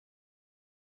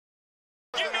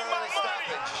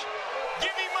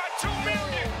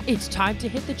It's time to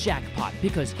hit the jackpot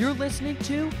because you're listening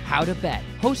to How to Bet,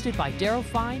 hosted by Daryl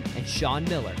Fein and Sean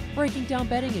Miller, breaking down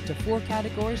betting into 4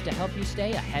 categories to help you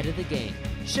stay ahead of the game,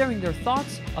 sharing their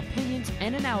thoughts, opinions,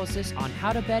 and analysis on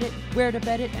how to bet it, where to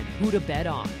bet it, and who to bet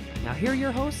on. Now here are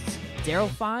your hosts, Daryl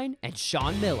Fein and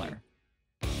Sean Miller.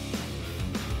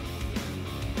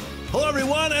 Hello,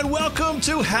 everyone, and welcome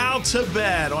to How to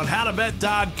Bet on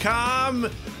HowToBet.com,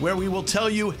 where we will tell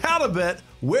you how to bet,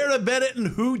 where to bet it, and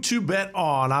who to bet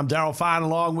on. I'm Daryl Fein,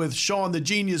 along with Sean the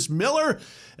Genius Miller.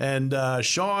 And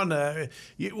Sean,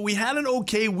 we had an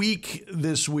okay week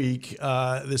this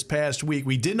past week.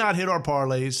 We did not hit our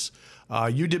parlays.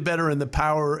 You did better in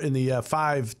the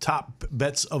 5 top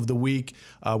bets of the week.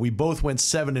 We both went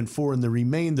 7-4 in the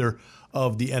remainder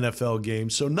of the NFL game.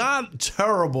 So not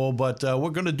terrible, but we're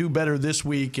going to do better this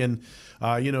week. And,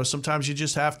 sometimes you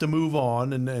just have to move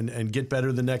on and get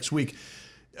better the next week.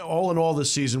 All in all,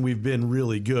 this season, we've been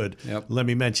really good. Yep. Let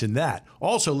me mention that.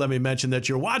 Also, let me mention that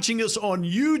you're watching us on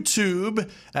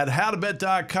YouTube at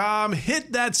HowToBet.com.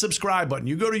 Hit that subscribe button.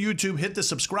 You go to YouTube, hit the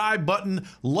subscribe button,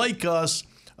 like us.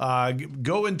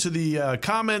 Go into the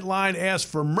comment line, ask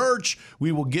for merch.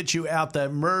 We will get you out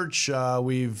that merch.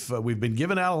 We've been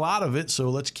giving out a lot of it, so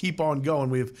let's keep on going.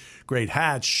 We have great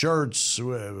hats, shirts,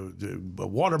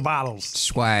 water bottles.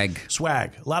 Swag. A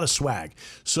lot of swag.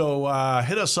 So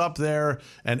hit us up there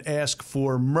and ask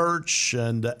for merch,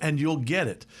 and you'll get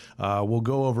it. We'll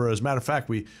go over, as a matter of fact,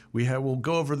 we'll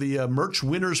go over the merch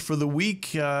winners for the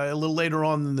week a little later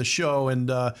on in the show,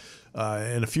 and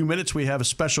in a few minutes, we have a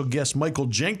special guest, Michael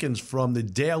Jenkins from the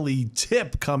Daily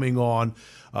Tip, coming on,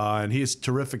 and he is a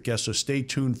terrific guest, so stay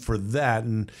tuned for that,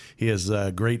 and he has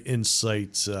great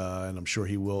insights, and I'm sure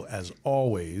he will, as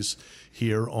always,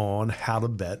 here on How to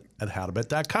Bet at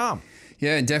HowToBet.com.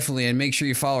 Yeah, definitely, and make sure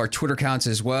you follow our Twitter accounts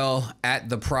as well, at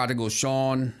The Prodigal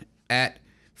Sean, at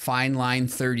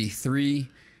FineLine33.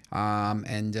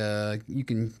 And you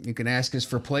can ask us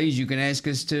for plays. You can ask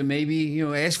us to maybe,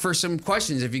 ask for some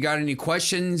questions. If you got any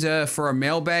questions for our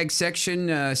mailbag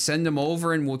section, send them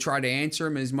over and we'll try to answer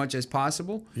them as much as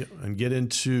possible. Yeah, and get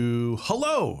into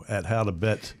hello at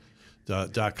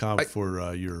howtobet.com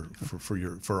for your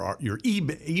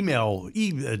email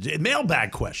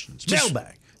mailbag questions.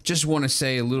 Just want to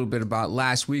say a little bit about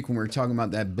last week when we were talking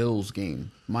about that Bills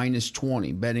game,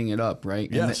 -20, betting it up, right?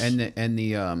 Yes. And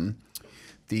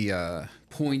the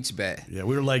points bet. Yeah,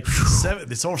 we were like,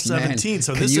 it's all 17, man,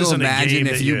 so this isn't a game. Can you imagine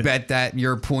if you bet that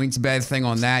your points bet thing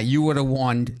on that, you would have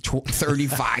won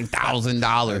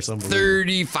 $35,000.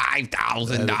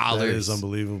 $35,000. That is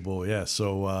unbelievable. Yeah.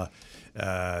 So,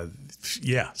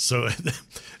 So,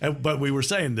 but we were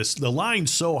saying this, the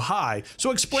line's so high.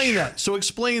 So explain that. So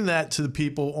explain that to the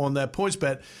people on that points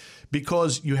bet.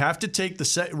 Because you have to take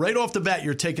right off the bat,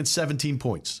 you're taking 17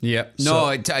 points. Yeah.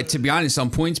 No, to be honest, on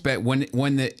points bet,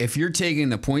 if you're taking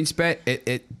the points bet,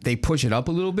 they push it up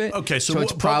a little bit. Okay, so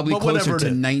it's probably closer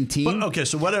to 19.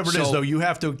 So whatever it is, though, you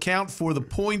have to account for the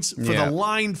points for the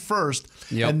line first,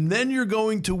 and then you're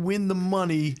going to win the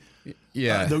money.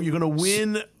 Yeah. Though you're going to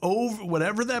win over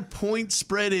whatever that point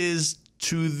spread is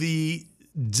to the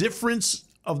difference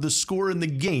of the score in the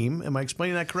game. Am I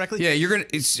explaining that correctly? Yeah,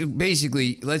 it's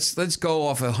basically, let's go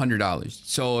off $100.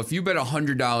 So if you bet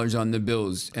 $100 on the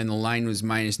Bills and the line was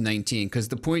 -19, because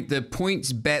the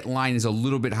points bet line is a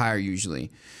little bit higher usually.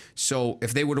 So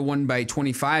if they would have won by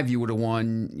 25, you would have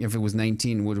won, if it was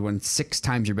 19, would have won 6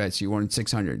 times your bet, so you won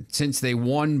 600. Since they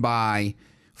won by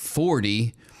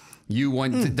 40, you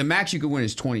won the max you could win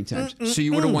is 20 times. So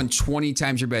you would have won 20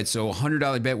 times your bet. So a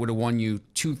 $100 bet would have won you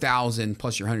 2,000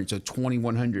 plus your 100, so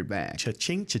 2,100 back.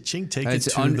 Cha-ching, cha-ching, take it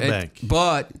to the bank.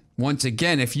 But once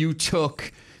again, if you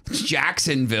took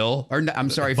Jacksonville, or I'm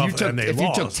sorry, if you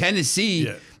took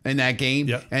Tennessee in that game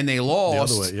and they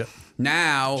lost, the other way,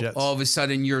 now Jets. All of a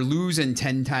sudden you're losing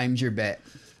 10 times your bet.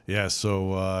 Yeah,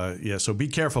 so be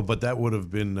careful, but that would have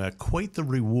been quite the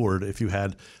reward if you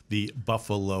had the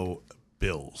Buffalo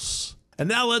Bills. And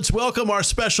now let's welcome our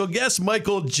special guest,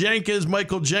 Michael Jenkins.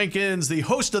 Michael Jenkins, the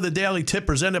host of the Daily Tip,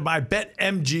 presented by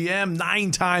BetMGM,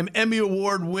 9-time Emmy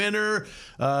Award winner.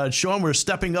 Sean, we're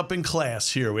stepping up in class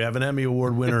here. We have an Emmy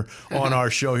Award winner on our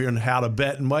show here in How to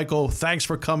Bet. And Michael, thanks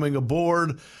for coming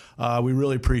aboard. We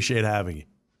really appreciate having you.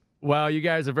 Well, you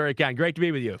guys are very kind. Great to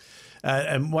be with you.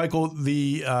 And Michael,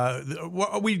 we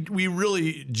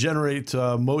really generate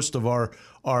most of our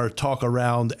talk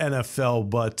around NFL,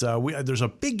 but there's a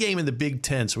big game in the Big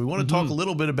Ten, so we want to talk a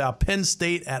little bit about Penn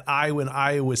State at Iowa and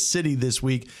Iowa City this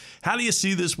week. How do you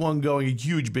see this one going? A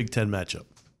huge Big Ten matchup.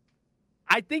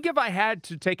 I think if I had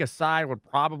to take a side, I would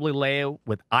probably lay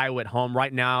with Iowa at home.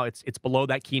 Right now, it's below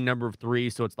that key number of 3,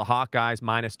 so it's the Hawkeyes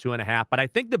minus 2.5. But I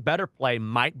think the better play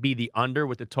might be the under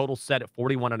with the total set at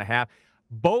 41.5.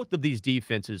 Both of these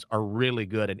defenses are really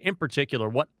good, and in particular,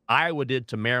 what Iowa did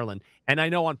to Maryland. And I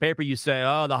know on paper you say,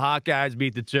 oh, the Hawkeyes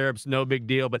beat the Terps, no big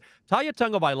deal. But Talia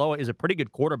Tagovailoa is a pretty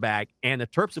good quarterback, and the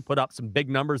Terps have put up some big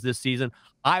numbers this season.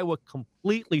 Iowa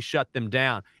completely shut them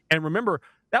down. And remember,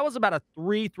 that was about a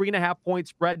 3.5 point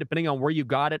spread, depending on where you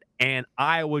got it. And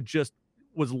Iowa just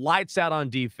was lights out on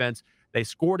defense. They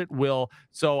scored at will.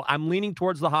 So I'm leaning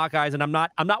towards the Hawkeyes, and I'm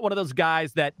not one of those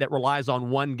guys that relies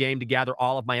on one game to gather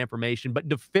all of my information. But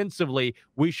defensively,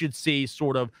 we should see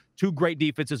sort of two great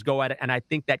defenses go at it, and I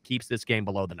think that keeps this game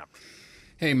below the number.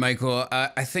 Hey, Michael,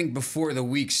 I think before the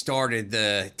week started,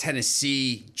 the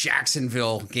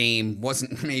Tennessee-Jacksonville game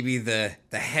wasn't maybe the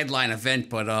headline event,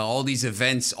 but all these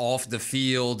events off the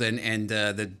field and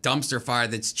the dumpster fire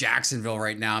that's Jacksonville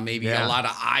right now, maybe a lot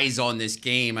of eyes on this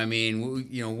game. I mean,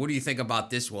 what do you think about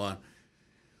this one?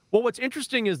 Well, what's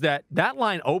interesting is that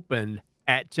line opened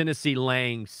at Tennessee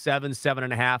laying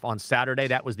 7.5 on Saturday.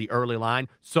 That was the early line.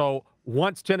 So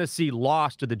once Tennessee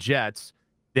lost to the Jets,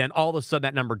 then all of a sudden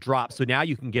that number drops. So now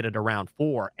you can get it around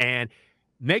 4. And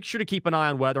make sure to keep an eye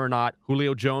on whether or not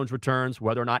Julio Jones returns,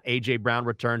 whether or not A.J. Brown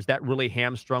returns. That really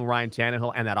hamstrung Ryan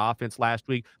Tannehill and that offense last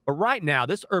week. But right now,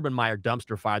 this Urban Meyer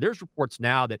dumpster fire, there's reports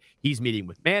now that he's meeting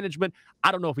with management.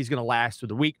 I don't know if he's going to last through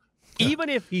the week. Even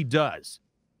if he does,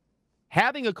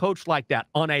 having a coach like that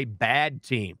on a bad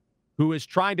team who is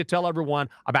trying to tell everyone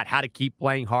about how to keep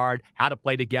playing hard, how to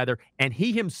play together, and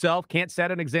he himself can't set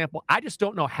an example. I just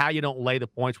don't know how you don't lay the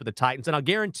points with the Titans. And I'll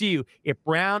guarantee you, if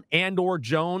Brown and or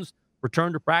Jones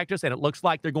return to practice and it looks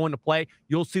like they're going to play,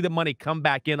 you'll see the money come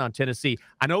back in on Tennessee.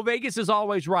 I know Vegas is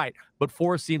always right, but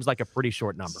 4 seems like a pretty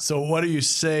short number. So what do you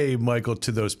say, Michael,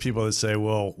 to those people that say,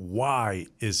 well, why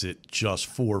is it just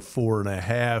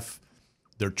 4.5?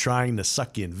 They're trying to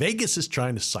suck you in. Vegas is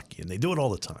trying to suck you in. They do it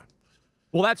all the time.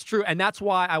 Well, that's true, and that's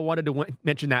why I wanted to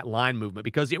mention that line movement,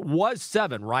 because it was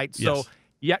 7, right? So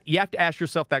you have to ask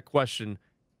yourself that question,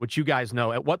 which you guys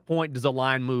know. At what point does a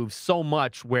line move so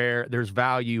much where there's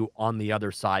value on the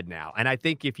other side now? And I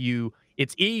think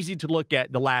it's easy to look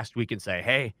at the last week and say,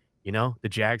 hey, the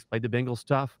Jags played the Bengals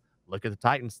tough. Look at the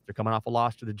Titans. They're coming off a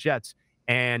loss to the Jets.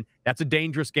 And that's a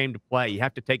dangerous game to play. You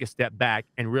have to take a step back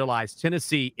and realize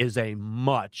Tennessee is a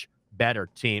much better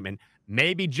team. And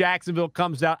maybe Jacksonville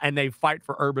comes out and they fight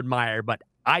for Urban Meyer, but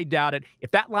I doubt it.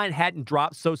 If that line hadn't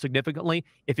dropped so significantly,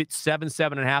 if it's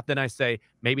 7.5, then I say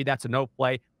maybe that's a no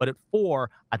play. But at 4,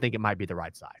 I think it might be the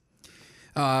right side.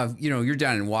 You're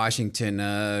down in Washington.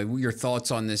 Your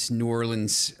thoughts on this New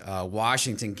Orleans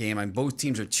Washington game? I mean, both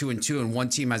teams are 2-2, and one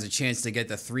team has a chance to get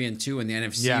to 3-2 in the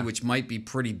NFC, which might be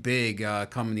pretty big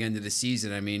coming the end of the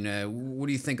season. I mean, what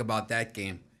do you think about that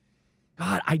game?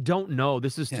 God, I don't know.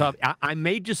 This is tough. I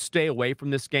may just stay away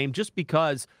from this game just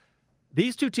because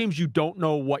these two teams, you don't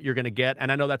know what you're going to get.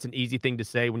 And I know that's an easy thing to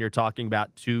say when you're talking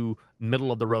about two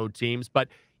middle-of-the-road teams. But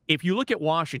if you look at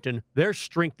Washington, their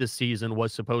strength this season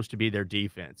was supposed to be their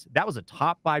defense. That was a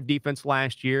top 5 defense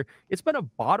last year. It's been a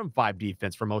bottom 5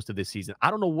 defense for most of this season. I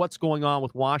don't know what's going on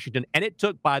with Washington. And it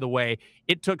took, by the way,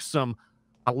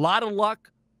 a lot of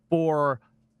luck for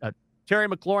Terry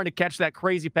McLaurin to catch that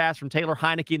crazy pass from Taylor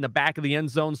Heineke in the back of the end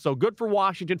zone. So good for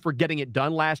Washington for getting it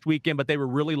done last weekend, but they were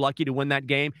really lucky to win that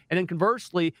game. And then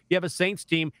conversely, you have a Saints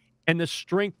team, and the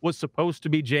strength was supposed to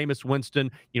be Jameis Winston,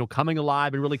 coming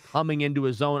alive and really coming into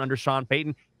his own under Sean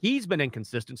Payton. He's been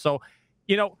inconsistent. So,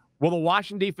 will the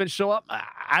Washington defense show up?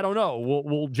 I don't know.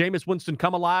 Will Jameis Winston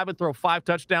come alive and throw 5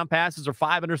 touchdown passes or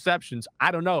 5 interceptions?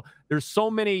 I don't know. There's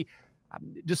so many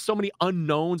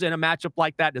unknowns in a matchup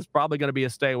like that. Is probably going to be a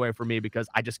stay away for me because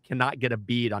I just cannot get a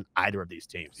bead on either of these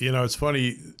teams. It's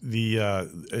funny,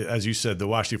 as you said, the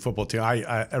Washington football team,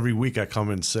 I every week I come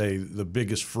and say the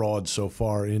biggest fraud so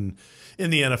far in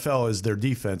the NFL is their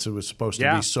defense. It was supposed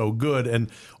to be so good.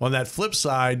 And on that flip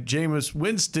side, Jameis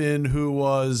Winston, who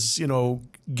was,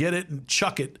 get it and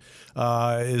chuck it,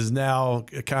 is now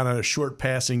kind of a short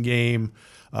passing game.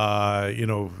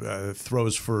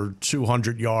 Throws for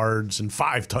 200 yards and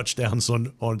 5 touchdowns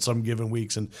on some given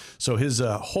weeks, and so his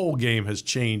whole game has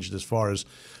changed as far as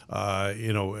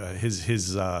the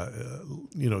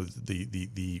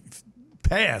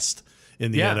past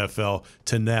in the NFL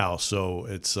to now. So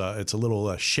it's a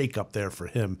little shake up there for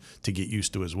him to get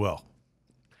used to as well.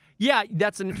 Yeah,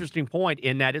 that's an interesting point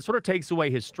in that it sort of takes away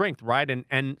his strength, right?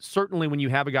 And certainly when you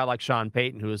have a guy like Sean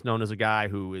Payton, who is known as a guy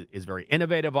who is very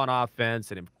innovative on offense,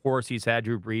 and of course he's had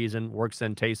Drew Brees and works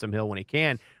in Taysom Hill when he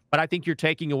can, but I think you're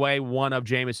taking away one of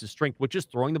Jameis's strength, which is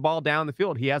throwing the ball down the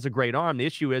field. He has a great arm. The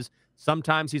issue is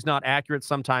sometimes he's not accurate,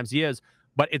 sometimes he is.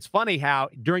 But it's funny how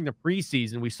during the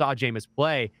preseason we saw Jameis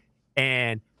play,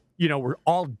 and we're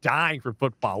all dying for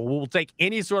football. We'll take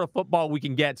any sort of football we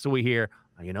can get. So we hear,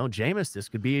 Jameis, this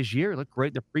could be his year. Look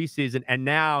great in the preseason. And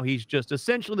now he's just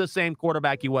essentially the same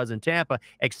quarterback he was in Tampa,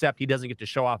 except he doesn't get to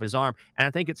show off his arm. And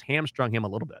I think it's hamstrung him a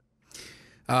little bit.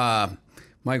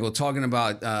 Michael, talking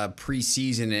about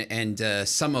preseason and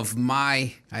some of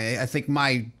I think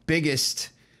my biggest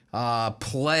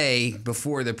play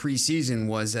before the preseason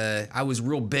was I was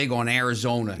real big on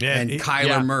Arizona and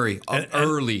Kyler Murray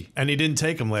early. And he didn't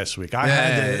take him last week. I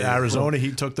had Arizona.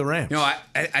 He took the Rams.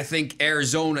 I think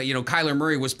Arizona, Kyler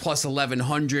Murray was plus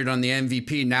 1,100 on the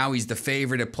MVP. Now he's the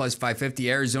favorite at plus 550.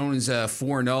 Arizona's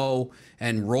 4-0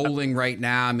 and rolling right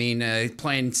now. I mean,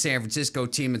 playing San Francisco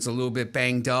team, it's a little bit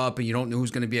banged up, and you don't know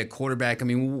who's going to be a quarterback. I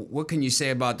mean, what can you say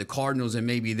about the Cardinals and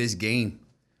maybe this game?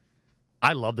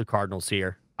 I love the Cardinals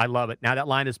here. I love it. Now that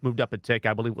line has moved up a tick.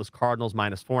 I believe it was Cardinals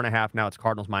minus 4.5. Now it's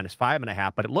Cardinals minus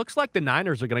 5.5. But it looks like the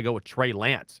Niners are going to go with Trey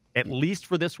Lance, at least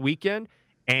for this weekend.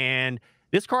 And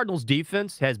this Cardinals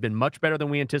defense has been much better than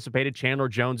we anticipated. Chandler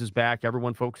Jones is back.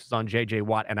 Everyone focuses on J.J.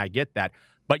 Watt, and I get that.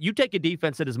 But you take a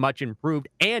defense that is much improved,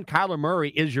 and Kyler Murray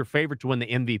is your favorite to win the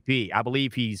MVP. I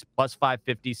believe he's plus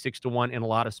 550, 6-1 in a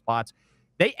lot of spots.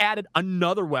 They added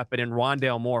another weapon in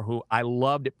Rondale Moore, who I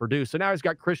loved at Purdue. So now he's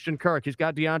got Christian Kirk. He's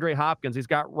got DeAndre Hopkins. He's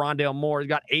got Rondale Moore. He's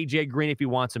got A.J. Green if he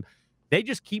wants him. They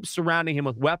just keep surrounding him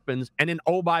with weapons. And then,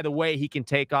 oh, by the way, he can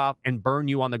take off and burn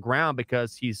you on the ground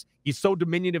because he's so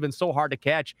diminutive and so hard to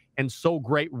catch and so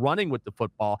great running with the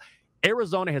football.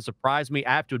 Arizona has surprised me.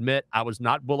 I have to admit, I was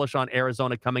not bullish on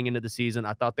Arizona coming into the season.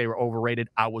 I thought they were overrated.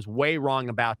 I was way wrong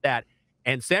about that.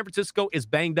 And San Francisco is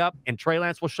banged up, and Trey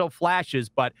Lance will show flashes,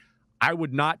 but I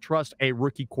would not trust a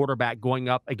rookie quarterback going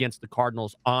up against the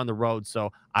Cardinals on the road,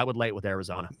 so I would lay it with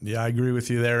Arizona. Yeah, I agree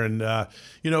with you there. And,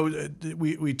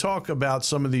 we talk about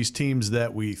some of these teams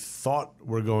that we thought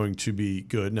were going to be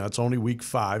good. Now, it's only week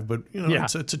 5, but,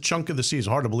 it's a chunk of the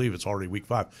season. Hard to believe it's already week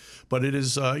 5. But it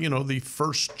is, the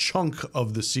first chunk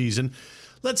of the season.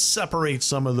 Let's separate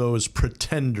some of those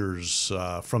pretenders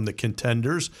from the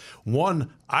contenders.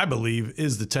 One, I believe,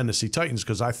 is the Tennessee Titans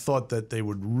because I thought that they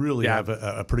would really have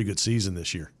a pretty good season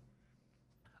this year.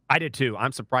 I did too.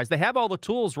 I'm surprised. They have all the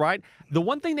tools, right? The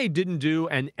one thing they didn't do,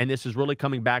 and this is really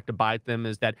coming back to bite them,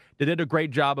 is that they did a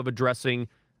great job of addressing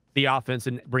the offense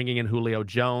and bringing in Julio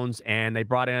Jones, and they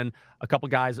brought in a couple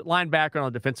guys at linebacker on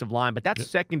the defensive line, but that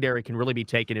secondary can really be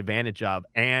taken advantage of,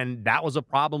 and that was a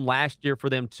problem last year for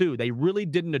them too. They really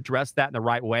didn't address that in the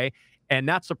right way, and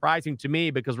that's surprising to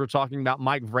me because we're talking about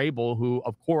Mike Vrabel, who,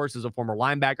 of course, is a former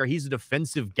linebacker. He's a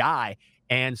defensive guy,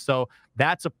 and so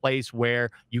that's a place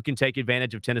where you can take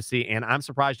advantage of Tennessee, and I'm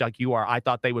surprised like you are. I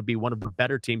thought they would be one of the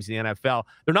better teams in the NFL.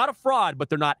 They're not a fraud, but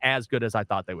they're not as good as I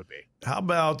thought they would be. How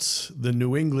about the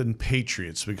New England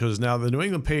Patriots? Because now the New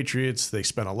England Patriots, they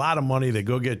spent a lot of money. They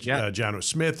go get Jonnu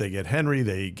Smith. They get Henry.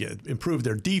 They improve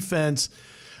their defense.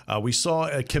 We saw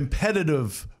a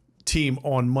competitive team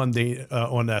on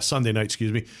Sunday night,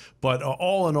 But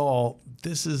all in all,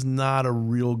 this is not a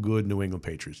real good New England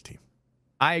Patriots team.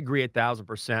 I agree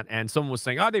 1,000%. And someone was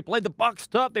saying, oh, they played the Bucs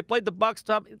tough. They played the Bucs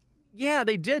tough. Yeah,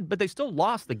 they did, but they still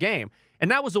lost the game. And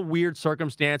that was a weird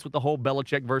circumstance with the whole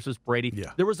Belichick versus Brady.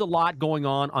 Yeah. There was a lot going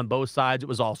on both sides. It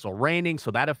was also raining, so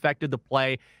that affected the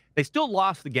play. They still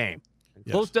lost the game.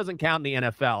 Close doesn't count in the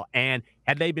NFL. And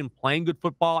had they been playing good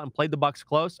football and played the Bucs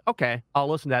close, okay, I'll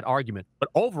listen to that argument. But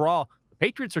overall, the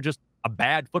Patriots are just a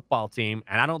bad football team,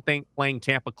 and I don't think playing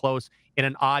Tampa close in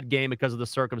an odd game because of the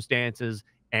circumstances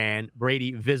and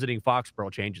Brady visiting Foxborough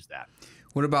changes that.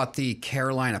 What about the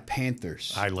Carolina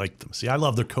Panthers? I like them. See, I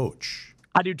love their coach.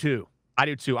 I do too.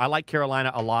 I like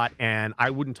Carolina a lot, and I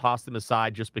wouldn't toss them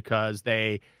aside just because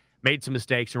they made some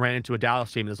mistakes and ran into a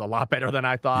Dallas team that's a lot better than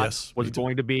I thought was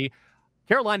going to be.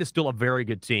 Carolina is still a very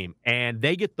good team, and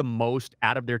they get the most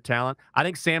out of their talent. I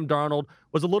think Sam Darnold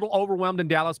was a little overwhelmed in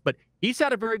Dallas, but he's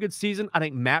had a very good season. I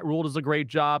think Matt Rule does a great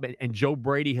job, and Joe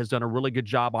Brady has done a really good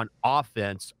job on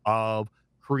offense of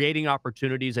creating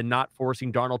opportunities and not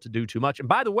forcing Darnold to do too much. And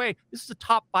by the way, this is a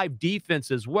top 5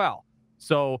 defense as well.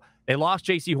 So they lost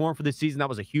J.C. Horn for the season. That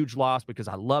was a huge loss because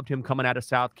I loved him coming out of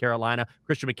South Carolina.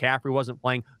 Christian McCaffrey wasn't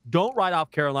playing. Don't write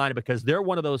off Carolina because they're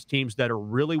one of those teams that are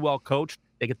really well coached.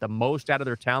 They get the most out of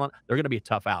their talent. They're going to be a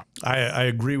tough out. I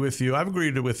agree with you. I've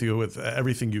agreed with you with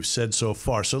everything you've said so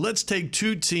far. So let's take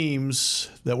 2 teams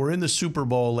that were in the Super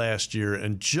Bowl last year,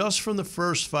 and just from the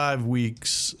first 5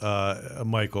 weeks,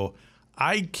 Michael,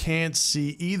 I can't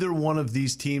see either one of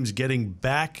these teams getting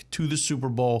back to the Super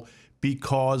Bowl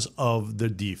because of the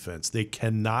defense. They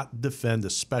cannot defend,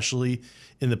 especially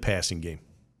in the passing game.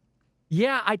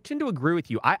 Yeah, I tend to agree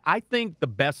with you. I think the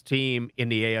best team in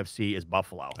the AFC is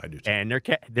Buffalo. I do too. And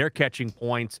they're catching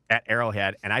points at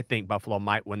Arrowhead, and I think Buffalo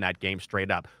might win that game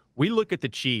straight up. We look at the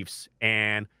Chiefs,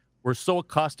 and we're so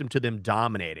accustomed to them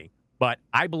dominating. But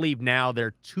I believe now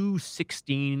they're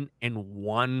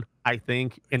 2-16-1, I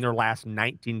think, in their last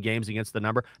 19 games against the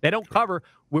number. They don't cover.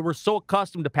 We were so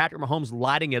accustomed to Patrick Mahomes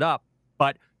lighting it up,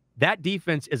 but that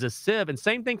defense is a sieve. And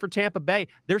same thing for Tampa Bay.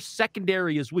 Their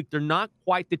secondary is weak. They're not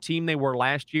quite the team they were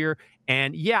last year.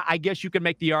 And, yeah, I guess you can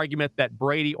make the argument that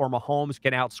Brady or Mahomes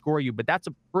can outscore you, but that's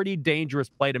a pretty dangerous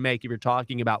play to make if you're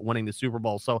talking about winning the Super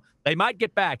Bowl. So they might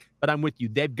get back, but I'm with you.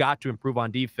 They've got to improve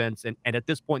on defense. And at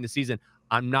this point in the season,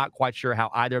 I'm not quite sure how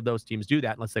either of those teams do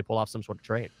that unless they pull off some sort of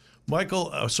trade.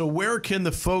 Michael, so where can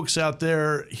the folks out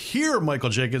there hear Michael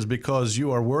Jenkins? Because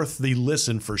you are worth the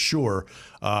listen for sure.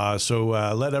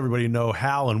 So let everybody know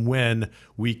how and when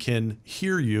we can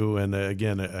hear you. And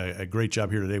again, a great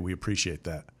job here today. We appreciate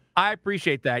that. I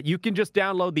appreciate that. You can just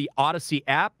download the Odyssey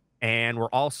app, and we're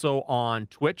also on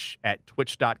Twitch at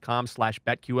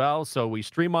twitch.com/BetQL. So we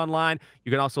stream online.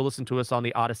 You can also listen to us on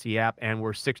the Odyssey app, and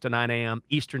we're 6 to 9 a.m.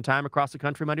 Eastern time across the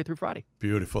country, Monday through Friday.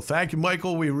 Beautiful. Thank you,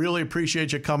 Michael. We really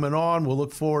appreciate you coming on. We'll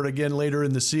look forward again later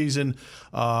in the season.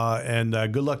 And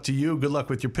good luck to you. Good luck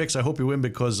with your picks. I hope you win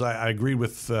because I agreed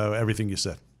with everything you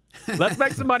said. Let's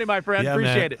make some money, my friend. Yeah,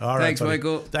 appreciate it. All right, Thanks, buddy.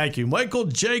 Michael. Thank you. Michael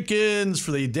Jenkins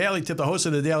for the Daily Tip, the host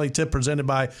of the Daily Tip presented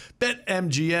by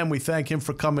BetMGM. We thank him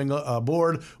for coming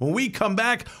aboard. When we come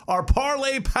back, our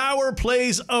Parlay Power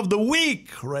Plays of the Week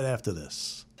right after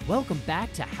this. Welcome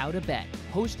back to How to Bet,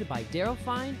 hosted by Daryl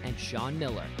Fein and Sean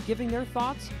Miller, giving their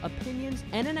thoughts, opinions,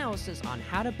 and analysis on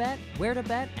how to bet, where to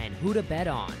bet, and who to bet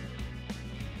on.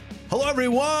 Hello,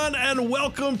 everyone, and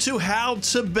welcome to How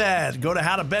to Bet. Go to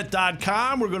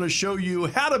HowToBet.com. We're going to show you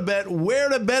how to bet, where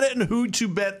to bet it, and who to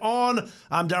bet on.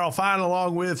 I'm Daryl Fein,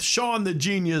 along with Sean the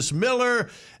Genius Miller.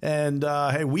 And,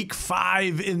 hey, week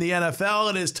 5 in the NFL.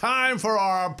 It is time for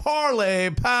our Parlay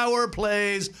Power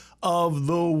Plays of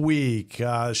the week.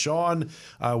 Sean,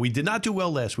 we did not do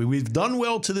well last week. We've done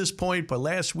well to this point, but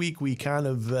last week we kind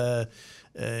of...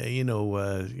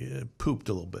 pooped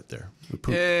a little bit there.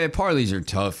 Yeah, parlays are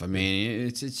tough. I mean,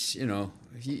 it's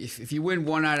if you win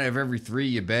 1 out of every 3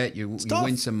 you bet, you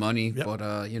win some money. Yep. But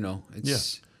it's. Yeah.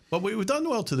 But we've done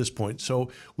well to this point,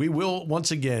 so we will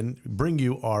once again bring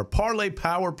you our Parlay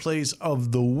Power Plays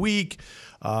of the week.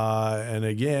 And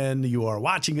again, you are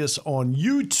watching us on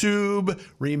YouTube.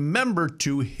 Remember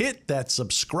to hit that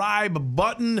subscribe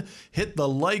button, hit the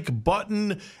like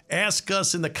button, ask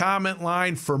us in the comment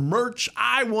line for merch.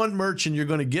 I want merch, and you're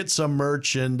going to get some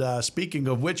merch. And speaking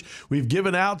of which, we've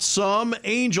given out some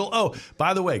Angel. Oh,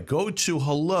 by the way, go to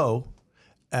hello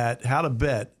at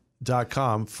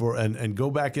HowToBet.com and go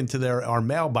back into our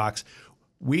mailbox.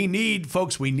 We need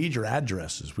your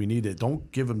addresses. We need it.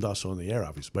 Don't give them to us on the air,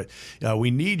 obviously, but we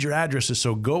need your addresses.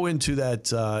 So go into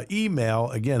that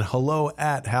email again, hello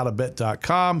at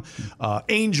howtobet.com.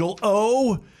 Angel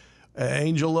O,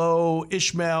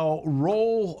 Ishmael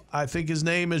Roll, I think his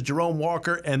name is Jerome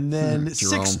Walker, and then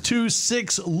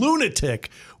 626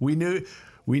 Lunatic.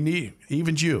 We need,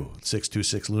 even you,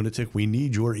 626 Lunatic, we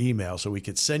need your email so we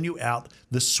could send you out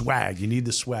the swag. You need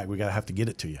the swag. We have to get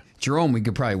it to you. Jerome, we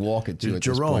could probably walk it to at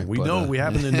Jerome, this point. We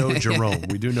happen to know Jerome.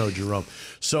 We do know Jerome.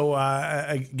 So,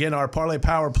 again, our Parlay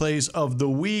Power Plays of the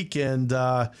week. And,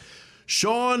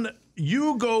 Sean,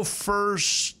 you go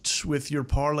first with your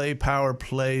Parlay Power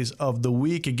Plays of the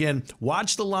week. Again,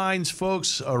 watch the lines,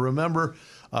 folks. Remember,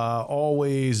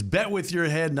 always bet with your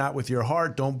head, not with your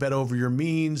heart. Don't bet over your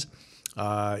means.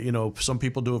 Some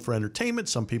people do it for entertainment.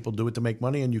 Some people do it to make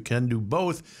money, and you can do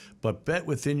both. But bet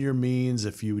within your means.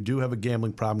 If you do have a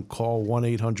gambling problem, call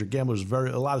 1-800-GAMBLERS.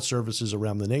 A lot of services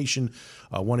around the nation.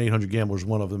 1-800-GAMBLERS,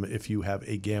 one of them if you have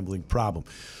a gambling problem.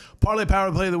 Parlay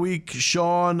Power Play of the week,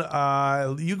 Sean.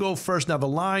 You go first. Now the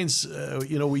lines.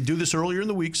 We do this earlier in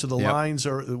the week, so the lines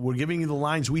are. We're giving you the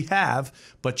lines we have,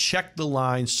 but check the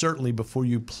lines certainly before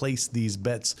you place these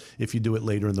bets. If you do it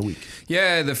later in the week.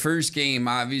 Yeah, the first game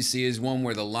obviously is one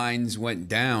where the lines went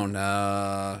down,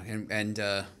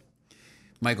 and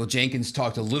Michael Jenkins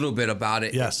talked a little bit about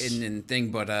it in the thing,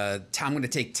 but I'm going to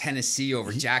take Tennessee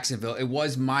over Jacksonville. It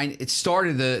was mine. It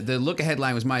started the look ahead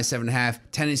line was -7.5.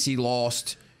 Tennessee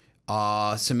lost.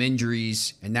 Some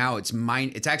injuries, and now it's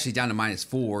actually down to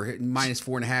 -4,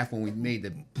 -4.5 when we made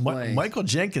the play. Michael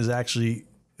Jenkins actually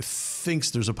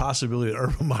thinks there's a possibility that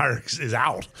Urban Meyer is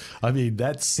out. I mean,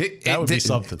 that would be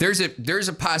something. There's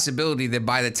a possibility that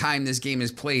by the time this game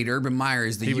is played, Urban Meyer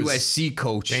is the USC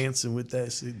coach. Dancing with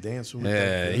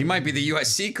that. He might be the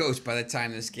USC coach by the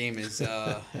time this game is,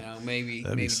 maybe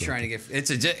trying to get. It's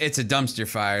a dumpster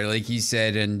fire, like he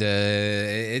said, and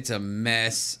it's a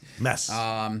mess.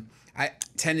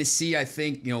 Tennessee, I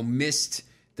think, missed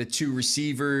the two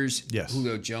receivers, yes.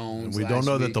 Julio Jones. We don't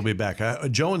know that they'll be back.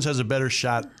 Jones has a better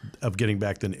shot of getting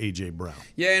back than A.J. Brown.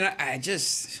 Yeah, and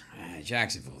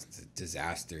Jacksonville's a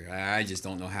disaster. I just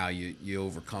don't know how you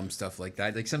overcome stuff like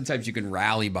that. Like sometimes you can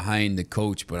rally behind the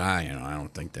coach, but I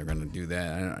don't think they're going to do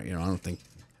that. I don't think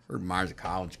Urban Meyer's a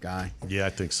college guy. Yeah, I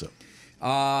think so.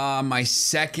 My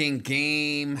second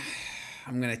game,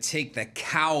 I'm going to take the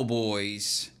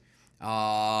Cowboys.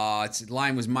 The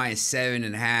line was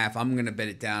 -7.5. I'm going to bet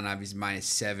it down, obviously,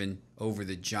 -7 over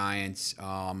the Giants.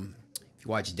 If you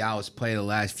watch Dallas play the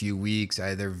last few weeks,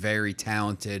 they're very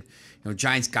talented.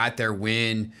 Giants got their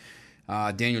win.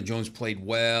 Daniel Jones played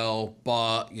well,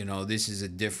 but, this is a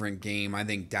different game. I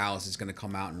think Dallas is going to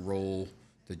come out and roll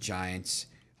the Giants.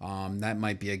 That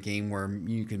might be a game where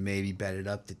you can maybe bet it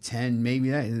up to 10.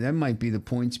 Maybe that might be the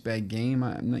points bet game.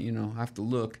 I'm not, I have to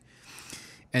look.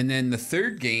 And then the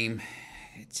third game,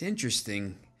 it's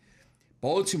interesting.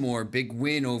 Baltimore, big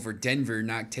win over Denver,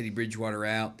 knocked Teddy Bridgewater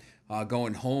out,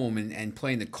 going home and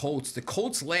playing the Colts. The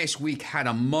Colts last week had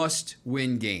a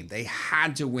must-win game. They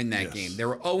had to win that game. They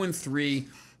were 0-3.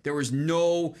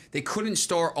 They couldn't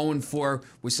start 0-4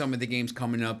 with some of the games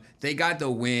coming up. They got the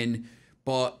win,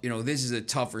 but, this is a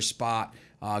tougher spot.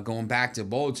 Going back to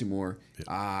Baltimore,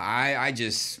 I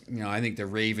think the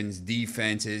Ravens'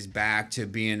 defense is back to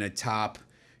being a top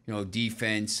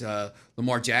defense.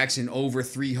 Lamar Jackson over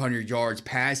 300 yards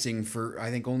passing for, I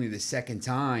think, only the second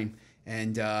time.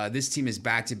 And this team is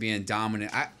back to being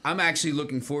dominant. I'm actually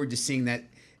looking forward to seeing that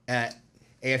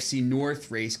AFC North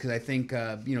race because I think,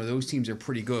 those teams are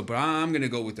pretty good. But I'm going to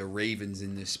go with the Ravens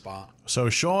in this spot. So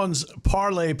Sean's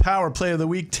Parlay Power Play of the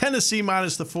Week, Tennessee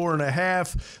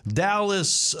 -4.5.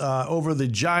 Dallas over the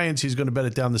Giants. He's going to bet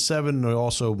it down to 7. He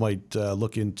also might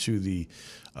look into the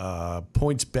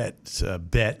points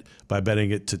bet by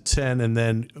betting it to 10, and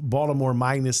then Baltimore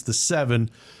 -7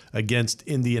 against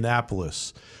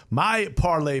Indianapolis. My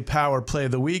Parlay Power Play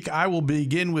of the Week, I will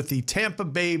begin with the Tampa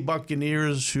Bay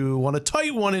Buccaneers, who won a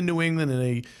tight one in New England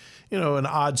in an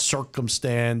odd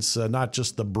circumstance. Not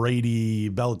just the Brady's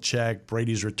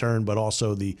return, but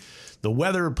also the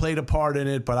weather played a part in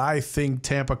it. But I think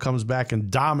Tampa comes back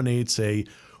and dominates a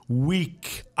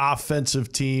weak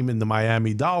offensive team in the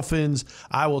Miami Dolphins.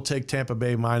 I will take Tampa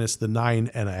Bay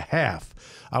 -9.5.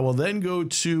 I will then go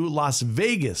to Las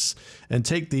Vegas and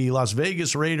take the Las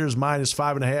Vegas Raiders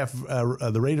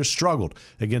 -5.5. The Raiders struggled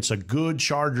against a good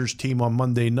Chargers team on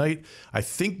Monday night. I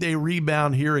think they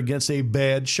rebound here against a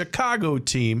bad Chicago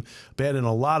team. Bad in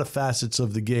a lot of facets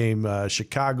of the game.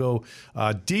 Chicago,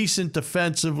 decent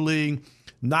defensively,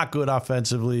 not good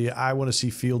offensively. I want to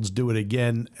see Fields do it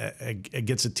again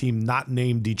against a team not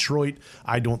named Detroit.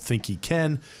 I don't think he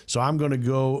can. So I'm going to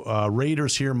go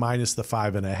Raiders here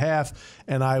 -5.5.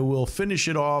 And I will finish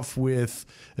it off with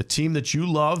a team that you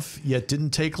love yet didn't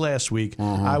take last week.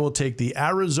 I will take the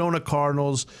Arizona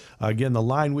Cardinals. Again, the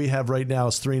line we have right now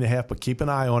is 3.5, but keep an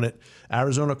eye on it.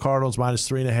 Arizona Cardinals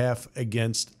 -3.5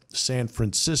 against San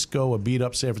Francisco, a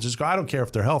beat-up San Francisco. I don't care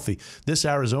if they're healthy. This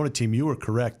Arizona team, you were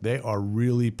correct. They are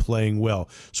really playing well.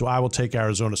 So I will take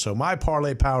Arizona. So my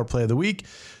Parlay Power Play of the Week,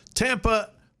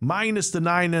 Tampa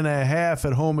 -9.5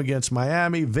 at home against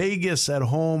Miami. Vegas at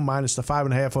home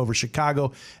 -5.5 over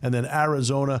Chicago. And then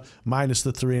Arizona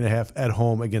 -3.5 at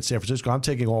home against San Francisco. I'm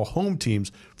taking all home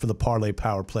teams for the Parlay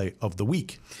Power Play of the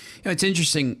week. It's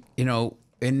interesting,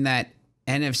 in that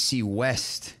NFC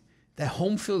West, that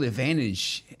home field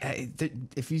advantage,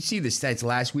 if you see the stats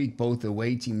last week, both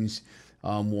away teams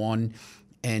won,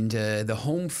 and the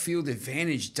home field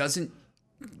advantage doesn't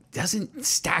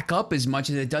stack up as much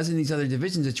as it does in these other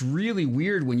divisions. It's really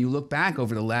weird when you look back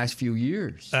over the last few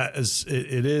years.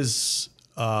 It is.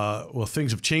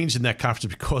 Things have changed in that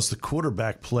conference because the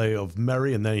quarterback play of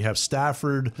Murray, and then you have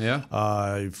Stafford.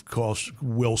 Of course,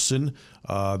 Wilson.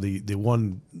 The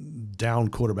one down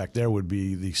quarterback there would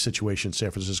be the situation in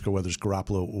San Francisco, whether it's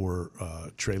Garoppolo or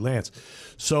Trey Lance.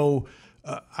 So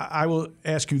I will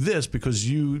ask you this, because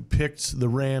you picked the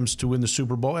Rams to win the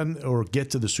Super Bowl or get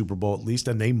to the Super Bowl at least,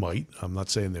 and they might. I'm not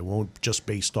saying they won't, just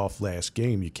based off last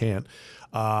game. You can't.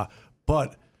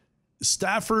 But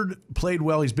Stafford played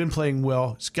well. He's been playing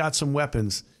well. He's got some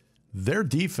weapons. Their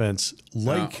defense,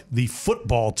 like the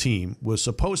football team, was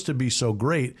supposed to be so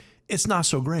great. it's not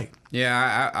so great.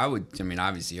 Yeah, I would. I mean,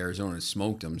 obviously Arizona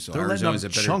smoked them, so They're Arizona's a letting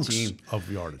up better chunks team.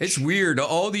 of yardage. It's weird.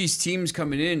 All these teams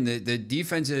coming in, the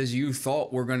defenses you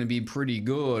thought were going to be pretty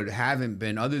good haven't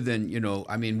been. Other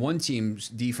than one team's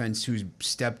defense who's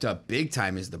stepped up big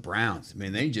time is the Browns. I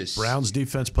mean, Browns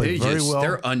defense played very well.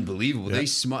 They're unbelievable.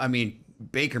 Yeah.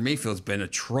 Baker Mayfield's been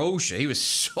atrocious. He was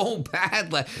so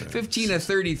bad, 15 of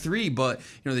 33. But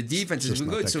the defense has been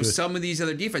good. So some of these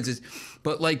other defenses,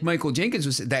 but like Michael Jenkins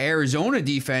was, the Arizona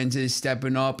defense is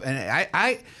stepping up,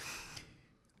 and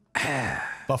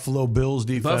Buffalo Bills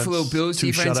defense.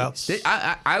 Two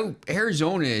shutouts.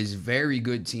 Arizona is a very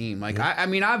good team. Like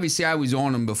obviously I was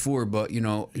on them before, but you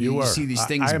see these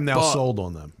things. I am now sold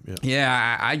on them.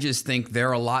 Yeah, I just think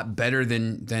they're a lot better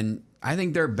than. I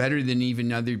think they're better than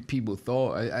even other people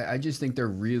thought. I just think they're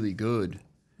really good.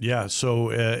 Yeah, so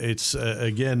it's,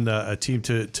 again, a team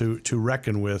to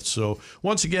reckon with. So,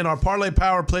 once again, our Parlay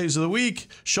Power Plays of the week.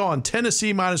 Sean,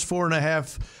 Tennessee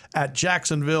 -4.5 at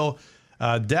Jacksonville.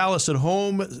 Dallas at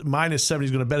home, -7. He's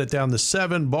going to bet it down to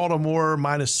 7. Baltimore,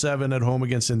 -7 at home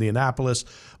against Indianapolis.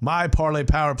 My Parlay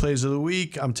Power Plays of the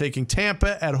week, I'm taking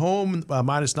Tampa at home,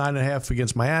 -9.5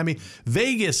 against Miami.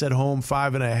 Vegas at home,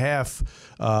 5.5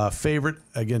 favorite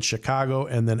against Chicago.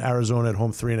 And then Arizona at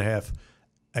home, 3.5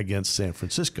 against San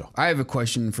Francisco. I have a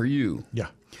question for you. Yeah.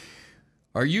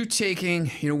 Are you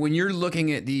taking, when you're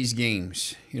looking at these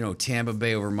games, Tampa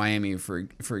Bay over Miami,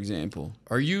 for example,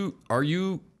 are you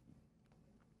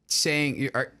saying,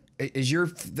 is your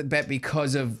bet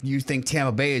because of you think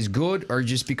Tampa Bay is good, or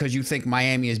just because you think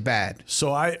Miami is bad?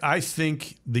 So I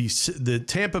think the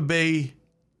Tampa Bay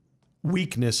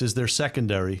weakness is their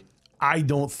secondary. I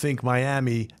don't think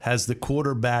Miami has the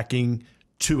quarterbacking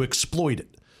to exploit it.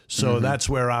 So that's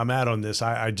where I'm at on this.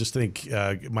 I just think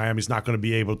Miami's not going to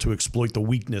be able to exploit the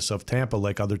weakness of Tampa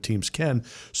like other teams can.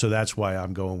 So that's why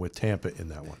I'm going with Tampa in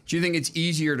that one. Do you think it's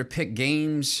easier to pick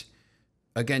games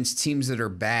against teams that are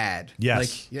bad?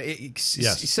 Yes.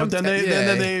 Yes. But then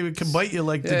they can bite you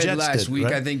like the Jets last did, week.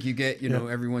 right? I think you get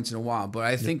every once in a while. But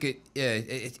I think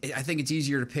I think it's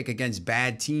easier to pick against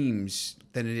bad teams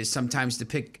than it is sometimes to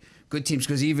pick good teams,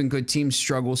 because even good teams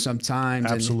struggle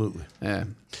sometimes. Absolutely.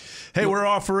 And, Hey, we're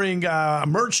offering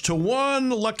merch to one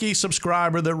lucky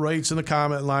subscriber that writes in the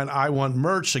comment line, I want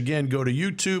merch. Again, go to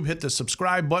YouTube, hit the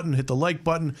subscribe button, hit the like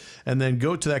button, and then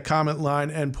go to that comment line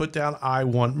and put down, I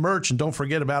want merch. And don't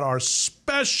forget about our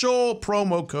special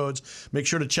promo codes. Make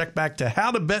sure to check back to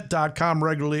HowToBet.com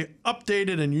regularly.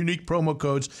 Updated and unique promo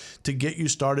codes to get you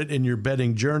started in your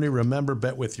betting journey. Remember,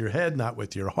 bet with your head, not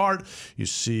with your heart. You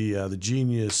see the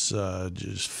genius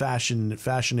just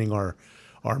fashioning our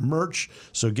merch.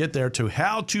 So get there to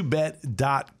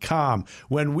HowToBet.com.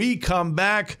 When we come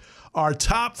back, our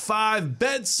top 5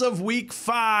 bets of week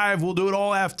 5. We'll do it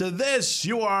all after this.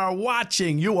 You are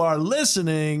watching, you are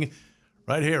listening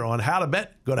right here on How to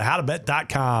Bet. Go to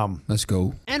HowToBet.com. let's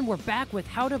go. And we're back with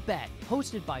How to Bet,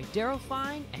 hosted by Daryl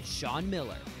Fein and Sean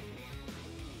Miller.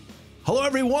 Hello,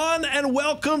 everyone, and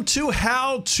welcome to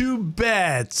How to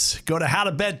Bet. Go to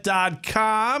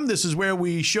HowToBet.com. This is where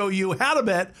we show you how to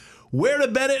bet, where to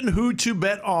bet it, and who to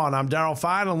bet on. I'm Daryl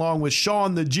Fein, along with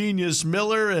Sean the Genius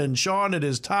Miller. And Sean, it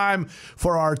is time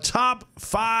for our top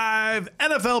 5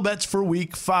 NFL bets for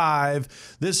week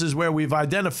 5. This is where we've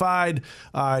identified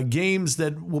games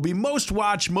that will be most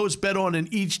watched, most bet on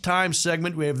in each time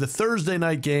segment. We have the Thursday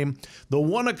night game, the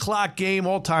 1 o'clock game,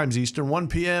 all times Eastern, 1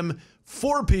 p.m.,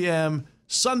 4 p.m.,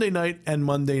 Sunday night and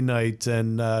Monday night.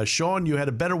 And Sean, you had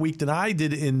a better week than I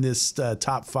did in this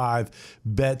top 5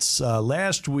 bets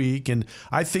last week. And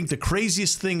I think the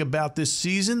craziest thing about this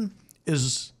season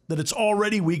is that it's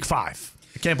already week 5.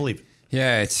 I can't believe it.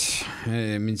 Yeah, it's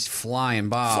flying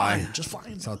by. Just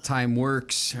flying. That's how time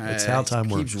works. That's how time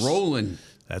works. Keeps rolling.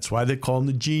 That's why they call them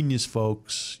the genius,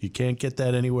 folks. You can't get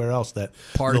that anywhere else. That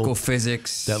particle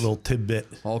physics. That little tidbit.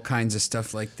 All kinds of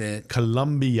stuff like that.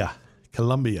 Columbia.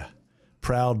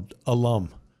 Proud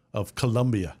alum of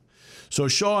Columbia. So,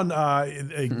 Sean,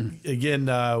 again,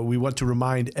 we want to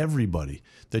remind everybody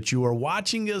that you are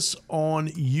watching us on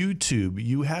YouTube.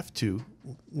 You have to,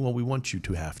 we want you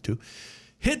to have to,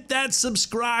 hit that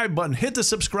subscribe button, hit the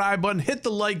subscribe button, hit the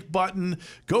like button,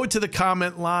 go to the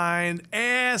comment line,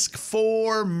 ask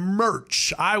for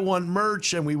merch. I want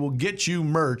merch, and we will get you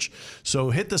merch. So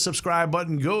hit the subscribe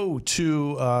button, go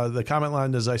to the comment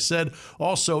line, as I said.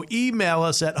 Also, email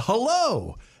us at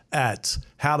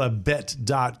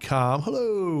hello@howtobet.com.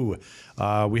 Hello.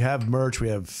 We have merch. We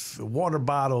have water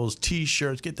bottles,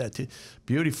 T-shirts. Get that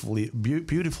beautiful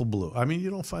blue. I mean, you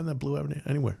don't find that blue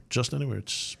anywhere, just anywhere.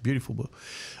 It's beautiful blue.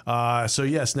 So,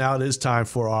 yes, now it is time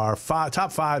for our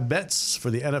top 5 bets for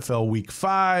the NFL Week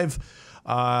 5.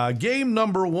 Game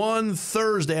number 1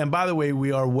 Thursday. And by the way,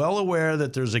 we are well aware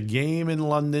that there's a game in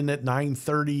London at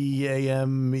 9:30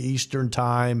 a.m. Eastern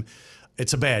time.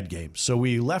 It's a bad game. So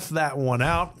we left that one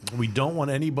out. We don't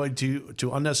want anybody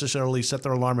to unnecessarily set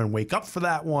their alarm and wake up for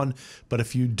that one. But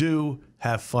if you do,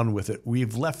 have fun with it.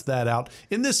 We've left that out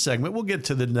in this segment. We'll get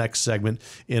to the next segment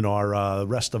in our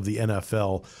rest of the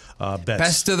NFL bets.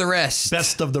 Best of the rest.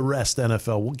 Best of the rest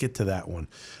NFL. We'll get to that one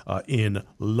in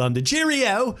London.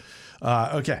 Cheerio.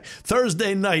 Okay.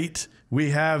 Thursday night,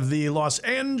 we have the Los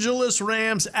Angeles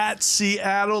Rams at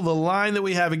Seattle. The line that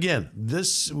we have, again,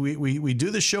 we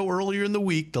do the show earlier in the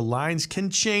week. The lines can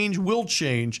change, will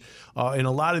change in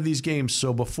a lot of these games.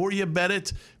 So before you bet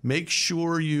it, make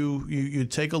sure you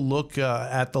take a look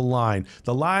at the line.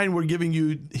 The line we're giving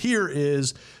you here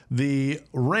is the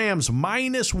Rams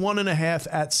 -1.5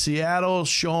 at Seattle.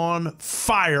 Sean,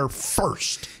 fire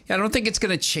first. Yeah, I don't think it's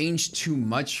going to change too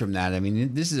much from that. I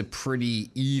mean, this is a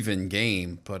pretty even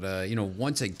game. But,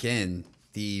 once again,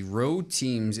 the road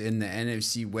teams in the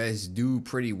NFC West do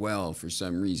pretty well for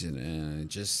some reason.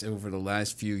 Just over the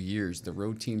last few years, the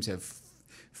road teams have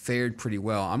fared pretty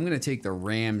well. I'm going to take the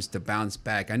Rams to bounce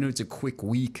back. I know it's a quick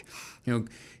week.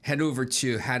 Head over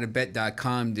to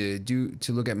HowToBet.com to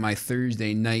look at my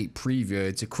Thursday night preview.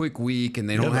 It's a quick week, and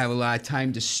they don't have a lot of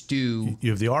time to stew.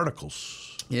 You have the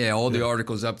articles. Yeah, all the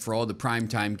articles up for all the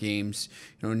primetime games.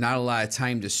 Not a lot of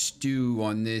time to stew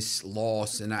on this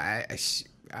loss, and I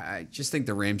just think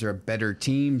the Rams are a better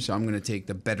team, so I'm going to take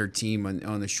the better team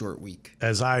on the short week.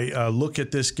 As I look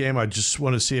at this game, I just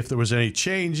want to see if there was any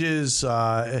changes.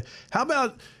 How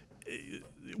about?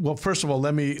 Well, first of all,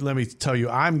 let me tell you,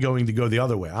 I'm going to go the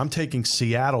other way. I'm taking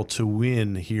Seattle to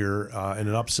win here in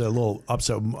an upset, a little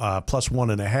upset,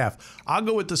 +1.5. I'll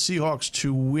go with the Seahawks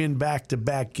to win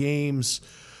back-to-back games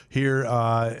here,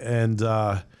 and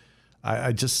I'm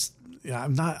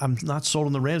not sold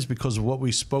on the Rams because of what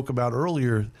we spoke about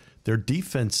earlier. Their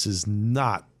defense is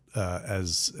not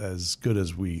as good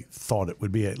as we thought it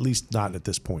would be, at least not at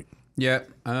this point. Yeah,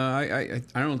 I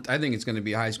think it's going to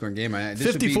be a high scoring game.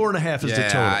 54.5 is the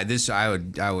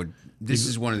total. This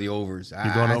is one of the overs.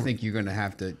 I think you're going to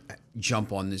have to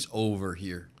jump on this over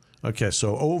here. Okay,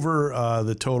 so over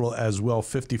the total as well,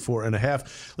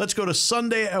 54.5. Let's go to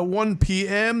Sunday at 1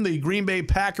 p.m. The Green Bay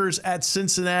Packers at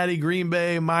Cincinnati. Green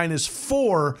Bay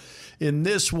 -4 in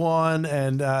this one.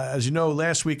 And as you know,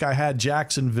 last week I had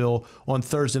Jacksonville on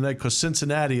Thursday night because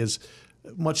Cincinnati is,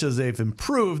 much as they've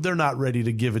improved, they're not ready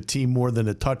to give a team more than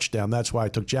a touchdown. That's why I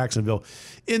took Jacksonville.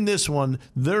 In this one,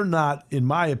 they're not, in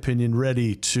my opinion,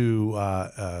 ready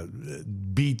to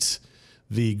beat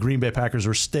the Green Bay Packers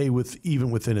or stay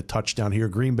even within a touchdown here.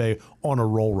 Green Bay on a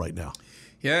roll right now.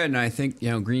 Yeah, and I think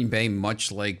Green Bay,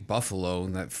 much like Buffalo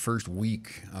in that first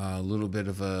week, a little bit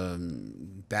of a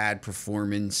bad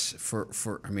performance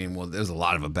there's a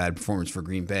lot of a bad performance for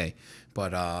Green Bay, but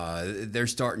they're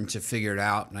starting to figure it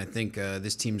out, and I think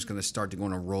this team's going to start to go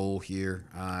on a roll here.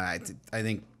 I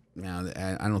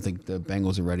don't think the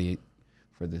Bengals are ready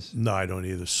for this. No, I don't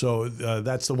either. So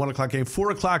that's the 1 o'clock game. 4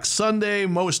 o'clock Sunday,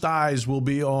 most eyes will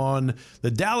be on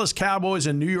the Dallas Cowboys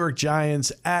and New York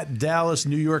Giants at Dallas.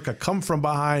 New York, a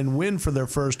come-from-behind win for their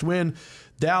first win.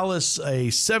 Dallas, a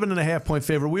 7.5-point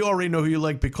favorite. We already know who you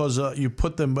like because you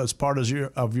put them as part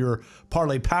of your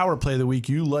Parlay Power Play of the week.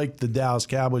 You like the Dallas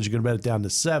Cowboys. You're going to bet it down to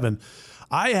 7.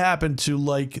 I happen to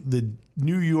like the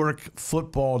New York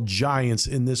Football Giants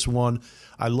in this one.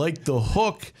 I like the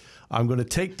hook. I'm going to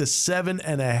take the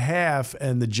 7.5,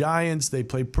 and the Giants, they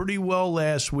played pretty well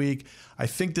last week. I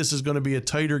think this is going to be a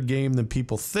tighter game than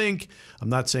people think. I'm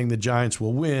not saying the Giants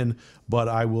will win, but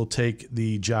I will take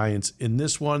the Giants in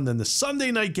this one. Then the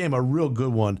Sunday night game, a real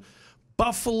good one.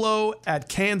 Buffalo at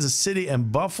Kansas City, and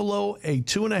Buffalo a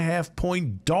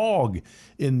 2.5-point dog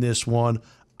in this one.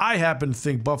 I happen to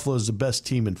think Buffalo is the best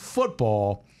team in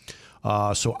football,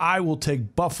 so I will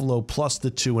take Buffalo plus the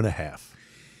 2.5.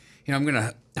 I'm going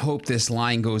to hope this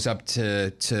line goes up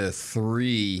to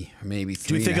 3, maybe 3.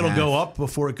 Do you think it'll go up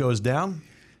before it goes down?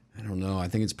 I don't know. I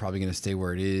think it's probably going to stay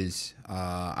where it is.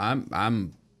 I'm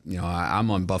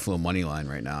on Buffalo money line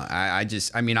right now.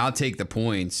 I'll take the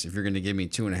points if you're going to give me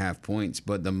 2.5 points,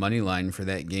 but the money line for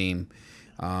that game,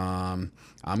 I'm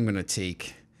going to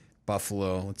take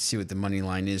Buffalo. Let's see what the money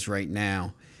line is right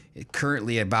now.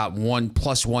 Currently about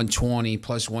plus 120,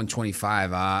 plus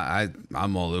 125.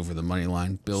 I'm all over the money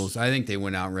line. Bills, I think they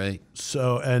went outright.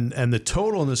 So and the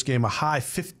total in this game, a high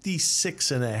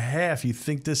 56.5. You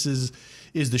think this is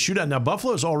the shootout? Now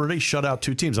Buffalo's already shut out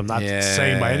 2 teams. I'm not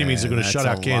saying by any means they're going to shut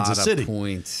out Kansas City.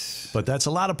 Points. But that's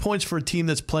a lot of points for a team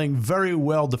that's playing very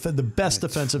well, the best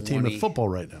defensive team in football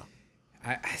right now.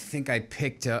 I think I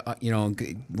picked,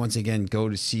 once again, go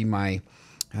to see my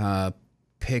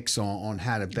picks on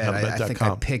how to bet. I think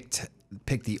I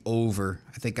picked the over.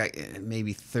 I think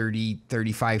maybe 30,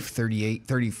 35, 38,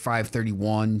 35,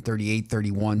 31, 38,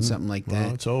 31, something like that.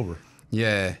 Well, it's over.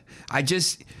 Yeah.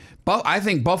 I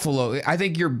think Buffalo, I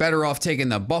think you're better off taking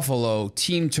the Buffalo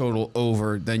team total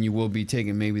over than you will be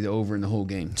taking maybe the over in the whole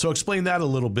game. So explain that a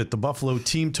little bit. The Buffalo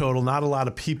team total, not a lot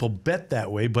of people bet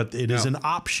that way, but it is an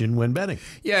option when betting.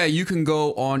 Yeah, you can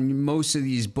go on most of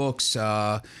these books.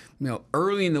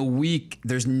 Early in the week,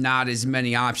 there's not as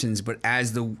many options, but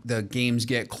as the games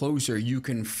get closer, you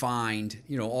can find,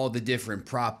 all the different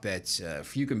prop bets.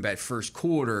 If you can bet first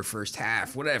quarter, first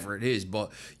half, whatever it is,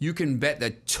 but you can bet the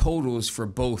totals for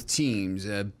both teams.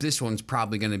 This one's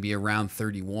probably going to be around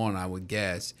 31, I would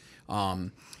guess.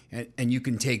 And you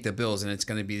can take the Bills, and it's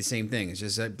going to be the same thing. It's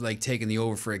just like taking the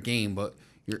over for a game, but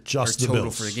just the total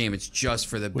Bills. For the game. It's just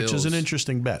for the Bills. Which is an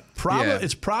interesting bet.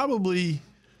 It's probably...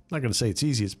 I'm not going to say it's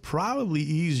easy. It's probably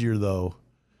easier, though,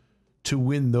 to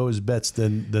win those bets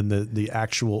than the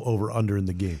actual over-under in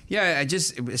the game. Yeah,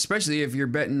 especially if you're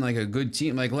betting like a good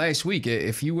team. Like last week,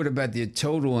 if you would have bet the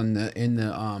total in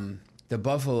the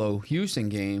Buffalo-Houston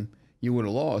game, you would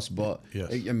have lost. But,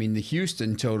 yes. I mean, the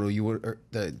Houston total, you would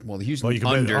the Houston you can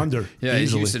under. Bet under. Yeah,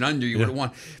 easily. Houston under, you would have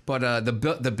won. But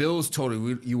the Bills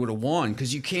total, you would have won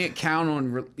because you can't count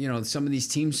on some of these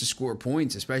teams to score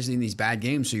points, especially in these bad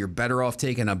games. So you're better off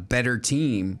taking a better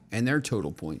team and their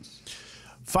total points.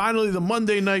 Finally, the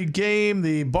Monday night game,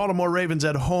 the Baltimore Ravens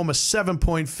at home, a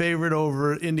 7-point favorite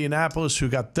over Indianapolis, who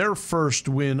got their first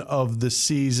win of the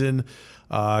season.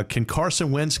 Can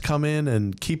Carson Wentz come in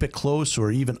and keep it close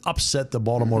or even upset the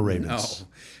Baltimore Ravens?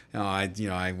 No.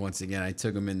 I once again, I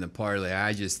took them in the parlay.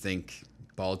 I just think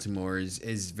Baltimore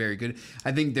is very good.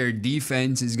 I think their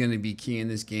defense is going to be key in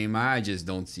this game. I just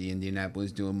don't see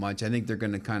Indianapolis doing much. I think they're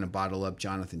going to kind of bottle up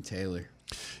Jonathan Taylor.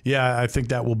 Yeah, I think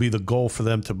that will be the goal for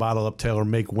them, to bottle up Taylor,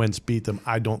 make Wentz beat them.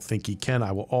 I don't think he can.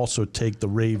 I will also take the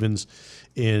Ravens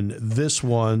in this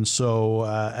one. So,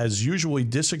 as usual, we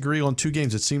disagree on two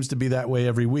games. It seems to be that way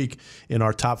every week. In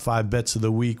our top 5 bets of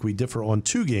the week, we differ on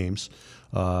 2 games.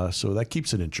 So that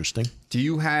keeps it interesting. Do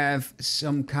you have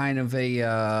some kind of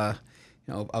a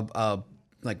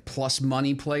like plus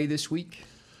money play this week?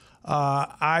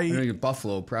 I know you're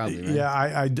Buffalo, probably. Right? Yeah,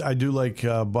 I do like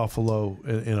Buffalo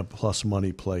in a plus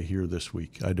money play here this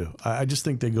week. I do. I just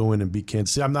think they go in and beat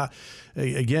Kansas City.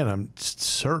 I'm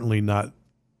certainly not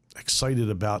excited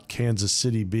about Kansas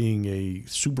City being a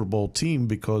Super Bowl team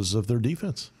because of their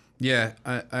defense. Yeah,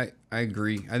 I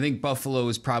agree. I think Buffalo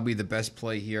is probably the best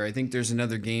play here. I think there's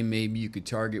another game maybe you could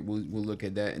target. We'll look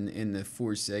at that in the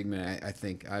 4th segment. I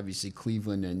think obviously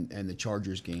Cleveland and the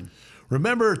Chargers game.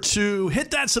 Remember to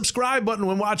hit that subscribe button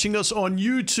when watching us on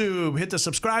YouTube. Hit the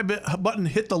subscribe button,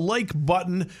 hit the like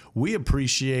button. We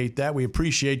appreciate that. We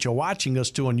appreciate you watching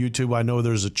us too on YouTube. I know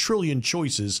there's a trillion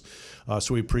choices,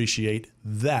 so we appreciate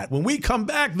that. When we come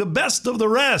back, the best of the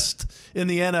rest in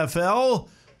the NFL.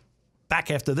 Back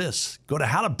after this. Go to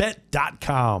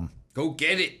HowToBet.com. Go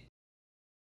get it.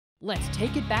 Let's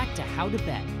take it back to How to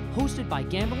Bet, hosted by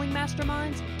gambling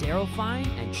masterminds Daryl Fein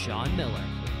and Sean Miller.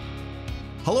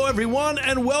 Hello, everyone,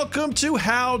 and welcome to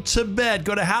How to Bet.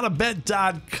 Go to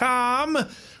HowToBet.com.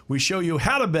 We show you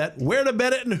how to bet, where to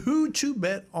bet it, and who to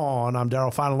bet on. I'm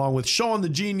Daryl Fein, along with Sean the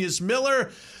Genius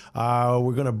Miller.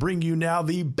 We're going to bring you now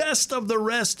the best of the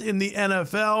rest in the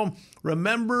NFL.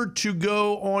 Remember to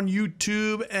go on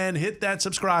YouTube and hit that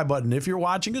subscribe button. If you're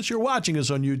watching us on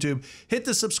YouTube. Hit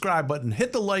the subscribe button.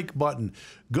 Hit the like button.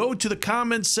 Go to the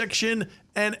comments section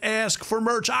and ask for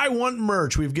merch. I want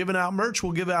merch. We've given out merch.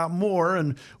 We'll give out more,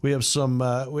 and we have some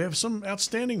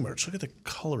outstanding merch. Look at the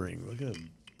coloring. Look at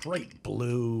bright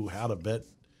blue.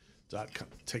 HowToBet.com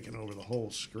taking over the whole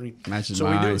screen. Matches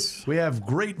my eyes. We have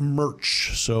great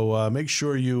merch, so make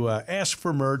sure you ask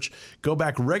for merch. Go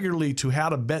back regularly to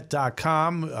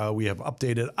HowToBet.com. We have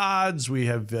updated odds. We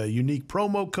have unique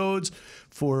promo codes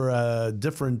for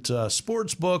different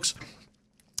sports books.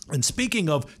 And speaking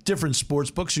of different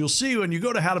sports books, you'll see when you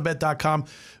go to HowToBet.com,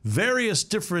 various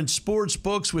different sports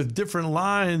books with different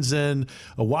lines. And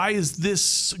why is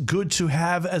this good to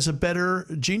have as a better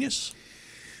genius?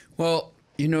 Well,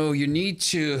 you need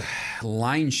to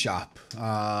line shop.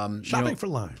 Shopping for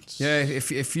lines. Yeah,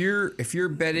 if you're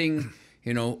betting,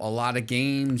 a lot of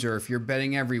games, or if you're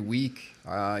betting every week,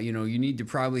 you need to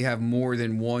probably have more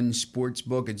than one sports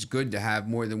book. It's good to have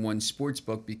more than one sports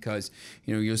book because,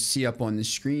 you'll see up on the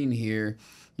screen here,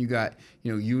 you got,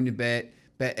 Unibet,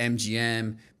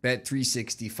 BetMGM,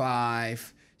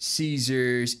 Bet365.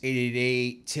 Caesars,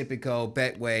 888, Tipico,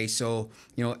 Betway. So,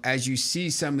 as you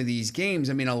see some of these games,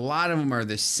 I mean, a lot of them are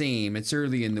the same. It's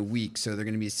early in the week, so they're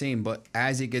going to be the same. But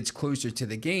as it gets closer to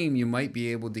the game, you might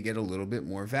be able to get a little bit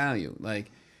more value. Like,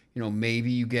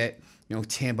 maybe you get,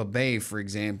 Tampa Bay, for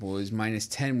example, is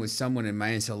 -10 with someone and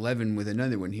 -11 with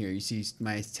another one here. You see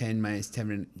 -10,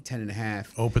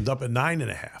 -10.5. Opened up at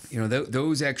 9.5.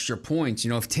 Those extra points,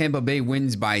 if Tampa Bay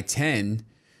wins by 10,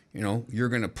 you're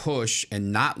going to push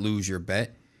and not lose your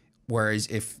bet. Whereas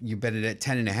if you bet it at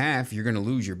 10.5, you're going to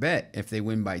lose your bet if they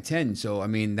win by 10. So, I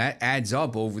mean, that adds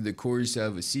up over the course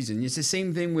of a season. It's the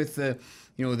same thing with the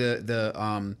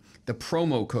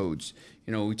promo codes.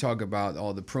 We talk about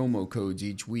all the promo codes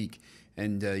each week.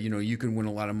 And, you can win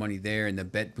a lot of money there and the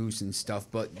bet boost and stuff.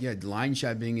 But, yeah, line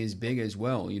shopping is big as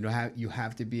well. You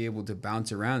have to be able to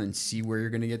bounce around and see where you're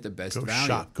going to get the best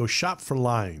value. Go shop for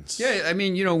lines. Yeah, I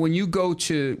mean, when you go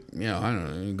to, I don't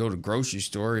know, you go to grocery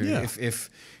store. Yeah.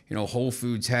 If Whole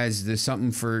Foods has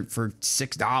something for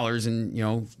 $6 and,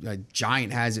 a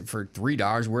Giant has it for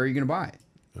 $3, where are you going to buy it?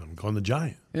 I'm going to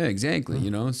Giant. Yeah, exactly.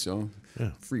 So...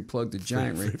 Yeah. Free plug to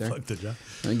Giant right there. Plug to Giant.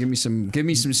 Give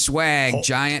me some swag,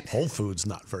 Giant. Whole Foods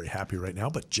not very happy right now,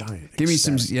 but Giant. Give me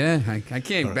some. Yeah, I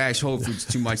can't bash Whole Foods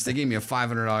too much. They gave me a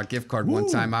 $500 gift card one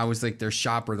time. I was like their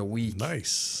shopper of the week.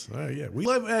 Nice. Yeah, we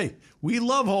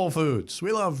love Whole Foods.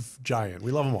 We love Giant.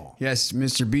 We love them all. Yes,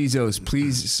 Mr. Bezos,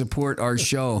 please support our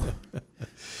show.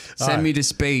 Send me to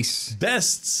space.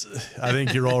 Bests. I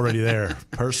think you're already there.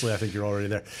 Personally, I think you're already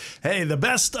there. Hey, the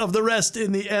best of the rest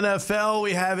in the NFL.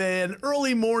 We have an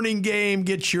early morning game.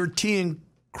 Get your tea and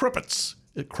crumpets.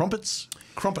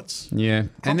 Crumpets. Yeah,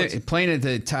 and they're playing at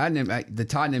the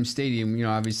Tottenham Stadium.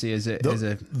 Obviously as a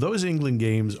those England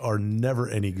games are never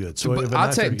any good. So but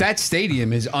I'll tell you, that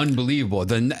stadium is unbelievable.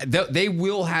 They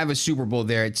will have a Super Bowl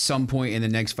there at some point in the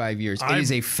next 5 years. It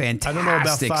is a fantastic. I don't know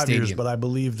about 5 stadium. years, but I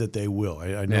believe that they will.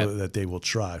 I know that they will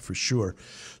try for sure.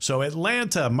 So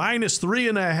Atlanta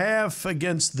 -3.5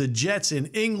 against the Jets in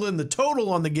England. The total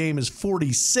on the game is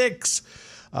 46.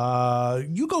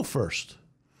 You go first.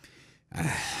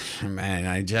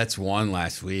 Man, Jets won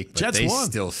last week, but they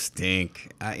still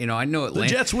stink. I know Atlanta. The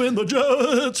Jets win. The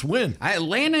Jets win.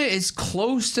 Atlanta is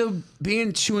close to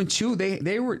being 2-2.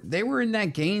 They were in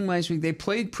that game last week. They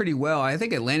played pretty well. I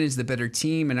think Atlanta's the better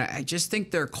team, and I just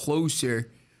think they're closer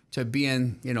to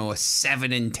being a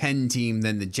 7-10 team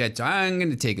than the Jets. I'm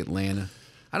going to take Atlanta.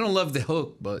 I don't love the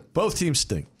hook, but both teams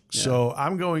stink. Yeah. So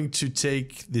I'm going to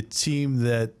take the team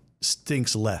that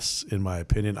stinks less, in my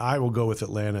opinion. I will go with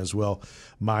Atlanta as well,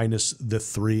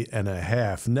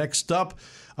 -3.5. Next up,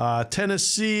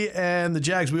 Tennessee and the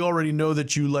Jags. We already know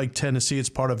that you like Tennessee. It's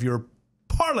part of your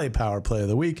Parlay Power Play of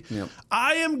the week. Yep.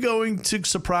 I am going to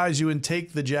surprise you and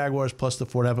take the Jaguars plus the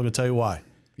 4.5. I'm going to tell you why.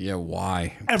 Yeah,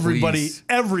 why?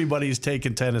 Everybody's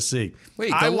taking Tennessee.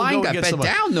 Wait, the line got bet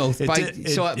down though.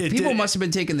 People must have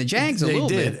been taking the Jags a little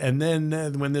bit. They did, and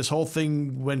then when this whole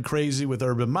thing went crazy with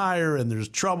Urban Meyer and there's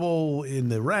trouble in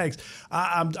the ranks,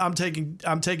 I'm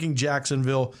taking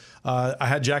Jacksonville. I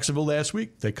had Jacksonville last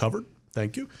week. They covered.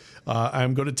 Thank you.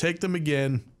 I'm going to take them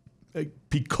again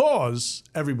because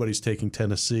everybody's taking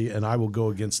Tennessee, and I will go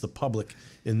against the public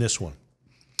in this one.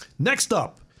 Next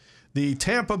up. The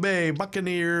Tampa Bay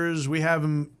Buccaneers, we have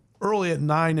them early at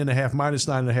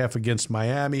 -9.5 against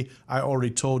Miami. I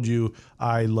already told you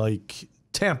I like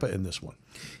Tampa in this one.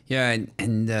 Yeah,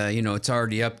 and it's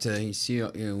already up to, you see,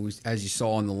 as you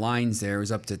saw on the lines there, it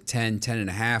was up to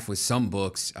 10.5 with some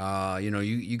books.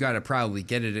 You got to probably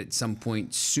get it at some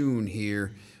point soon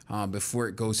here before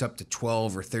it goes up to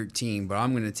 12 or 13. But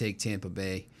I'm going to take Tampa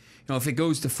Bay. If it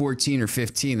goes to 14 or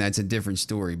 15, that's a different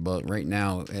story. But right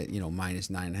now, at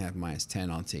 -9.5, -10,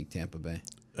 I'll take Tampa Bay.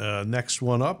 Next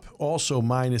one up, also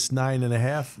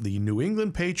 -9.5. The New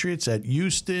England Patriots at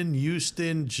Houston.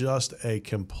 Houston, just a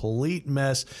complete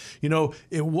mess.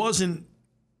 It wasn't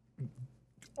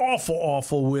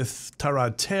awful with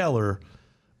Tyrod Taylor,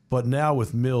 but now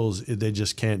with Mills, they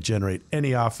just can't generate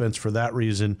any offense. For that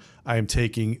reason, I am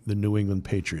taking the New England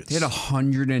Patriots. They had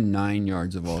 109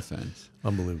 yards of offense.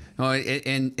 Unbelievable. Oh,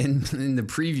 and in the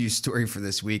preview story for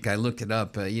this week, I looked it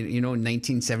up. In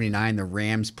 1979, the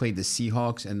Rams played the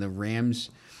Seahawks, and the Rams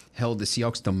held the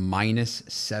Seahawks to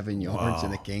 -7 yards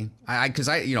in the game. I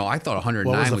thought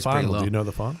 109 was pretty low. Do you know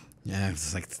the final? Yeah, it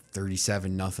was like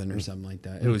 37-0 or something like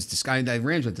that. It was the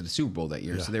Rams went to the Super Bowl that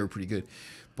year, so they were pretty good.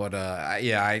 But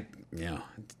you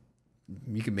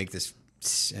can make this.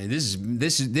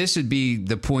 This would be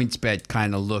the points bet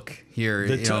kind of look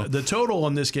here. The total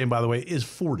on this game, by the way, is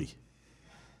 40.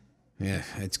 Yeah,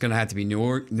 it's going to have to be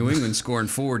New England scoring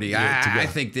 40. I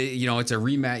think that, it's a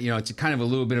rematch. It's kind of a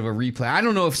little bit of a replay. I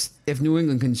don't know if New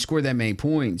England can score that many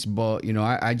points, but,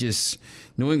 I just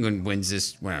New England wins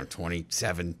this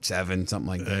 27-7, something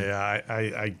like that.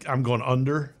 Yeah, I'm going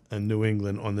under and New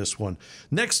England on this one.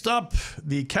 Next up,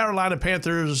 the Carolina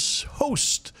Panthers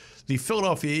host the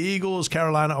Philadelphia Eagles.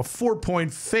 Carolina, a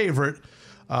 4-point favorite.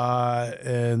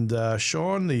 And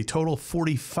Sean, the total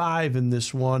 45 in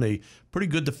this one. A pretty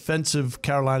good defensive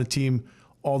Carolina team,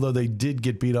 although they did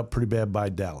get beat up pretty bad by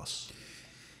Dallas.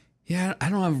 Yeah, I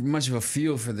don't have much of a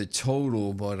feel for the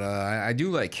total, but I do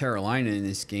like Carolina in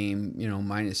this game,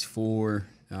 -4.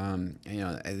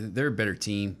 They're a better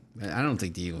team. I don't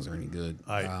think the Eagles are any good.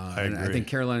 I agree. I think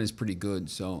Carolina is pretty good,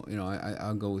 so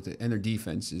I'll go with it. And their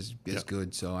defense is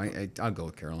good, so I'll go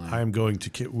with Carolina. I am going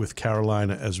to with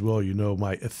Carolina as well.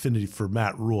 My affinity for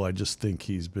Matt Rule. I just think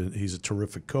he's a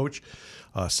terrific coach.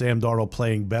 Sam Darnold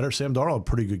playing better. Sam Darnold had a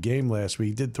pretty good game last week.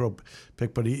 He did throw a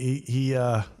pick, but he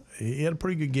had a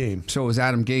pretty good game. So was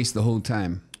Adam Gase the whole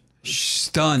time.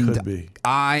 Stunned. Could be.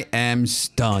 I am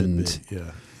stunned. Could be,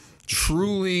 yeah.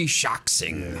 Truly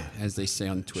shocking, as they say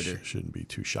on Twitter. Shouldn't be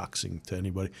too shocking to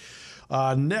anybody.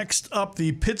 Next up,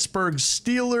 the Pittsburgh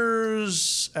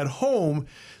Steelers at home.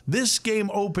 This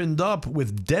game opened up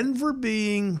with Denver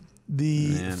being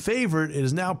the favorite. It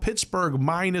is now Pittsburgh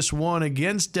 -1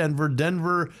 against Denver.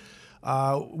 Denver,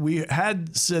 we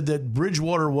had said that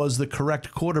Bridgewater was the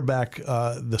correct quarterback,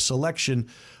 the selection.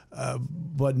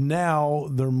 But now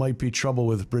there might be trouble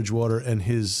with Bridgewater and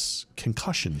his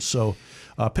concussion. So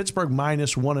Pittsburgh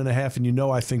 -1.5, and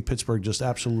I think Pittsburgh just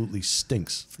absolutely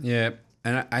stinks. Yeah,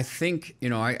 and I think,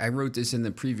 I wrote this in the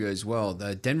preview as well.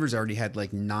 Denver's already had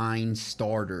like 9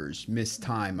 starters miss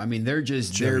time. I mean, they're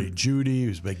just... Judy,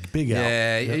 who's big out.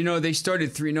 Yeah, they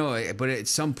started 3-0, but at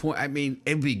some point, I mean,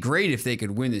 it'd be great if they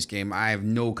could win this game. I have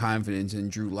no confidence in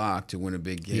Drew Lock to win a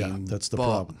big game. Yeah, that's the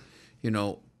problem.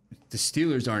 The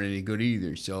Steelers aren't any good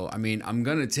either. So, I mean, I'm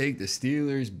going to take the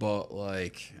Steelers, but,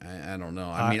 I don't know.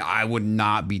 I would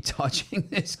not be touching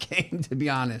this game, to be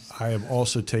honest. I am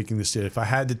also taking the Steelers. If I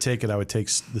had to take it, I would take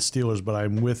the Steelers, but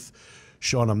I'm with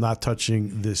Sean. I'm not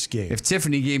touching this game. If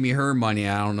Tiffany gave me her money,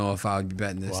 I don't know if I would be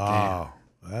betting this game. Wow,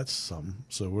 that's something.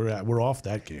 So we're off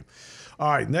that game.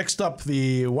 All right, next up,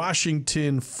 the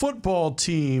Washington football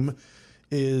team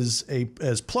is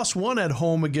as +1 at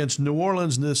home against New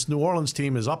Orleans. This New Orleans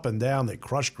team is up and down. They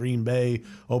crush Green Bay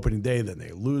opening day, then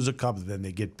they lose a couple, then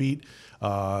they get beat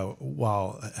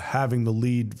while having the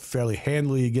lead fairly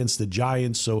handily against the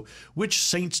Giants. So which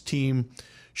Saints team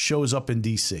shows up in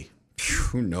D.C.?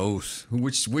 Who knows?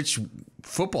 Which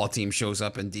football team shows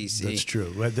up in D.C.? That's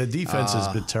true. The defense has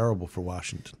been terrible for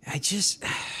Washington.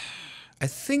 I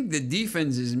think the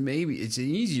defense is it's an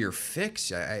easier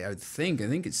fix. I would think. I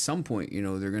think at some point,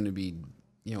 they're going to be,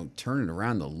 turning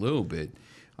around a little bit.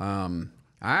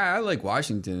 I like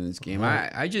Washington in this game.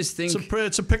 I just think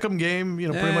it's a pick'em game.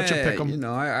 Pretty much a pick'em.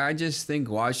 I just think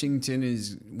Washington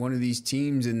is one of these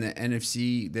teams in the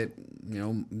NFC that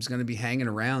is going to be hanging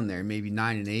around there. Maybe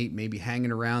 9-8, maybe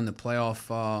hanging around the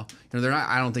playoff. They're not.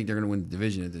 I don't think they're going to win the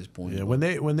division at this point. Yeah, when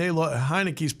they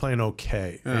Heineke's playing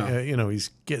okay. Yeah.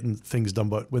 He's getting things done.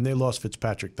 But when they lost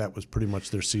Fitzpatrick, that was pretty much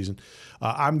their season.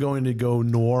 I'm going to go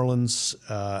New Orleans,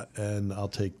 and I'll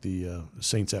take the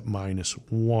Saints at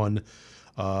 -1.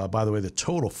 By the way, the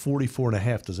total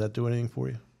 44.5. Does that do anything for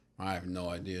you? I have no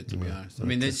idea, to be honest. I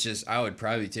mean, it's just, I would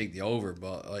probably take the over,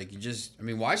 but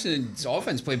Washington's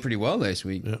offense played pretty well last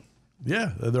week.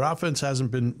 Yeah, their offense hasn't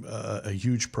been a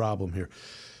huge problem here.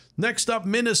 Next up,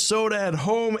 Minnesota at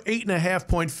home,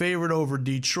 8.5-point favorite over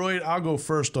Detroit. I'll go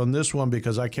first on this one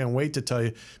because I can't wait to tell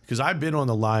you, because I've been on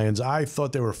the Lions. I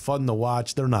thought they were fun to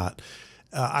watch. They're not.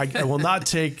 I will not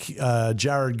take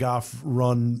Jared Goff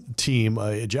run team.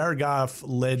 A Jared Goff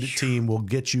led team will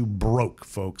get you broke,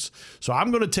 folks. So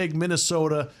I'm going to take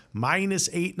Minnesota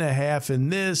 -8.5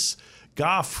 in this.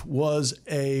 Goff was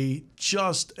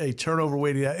just a turnover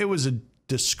waiting. It was a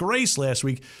disgrace last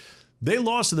week. They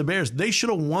lost to the Bears. They should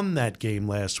have won that game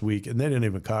last week, and they didn't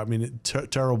even call. I mean,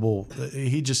 terrible.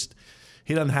 He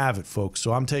doesn't have it, folks.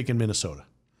 So I'm taking Minnesota.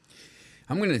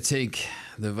 I'm going to take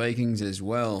the Vikings as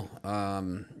well.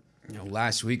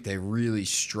 Last week they really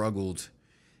struggled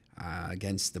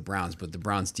against the Browns, but the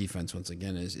Browns defense, once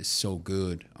again, is so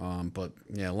good. But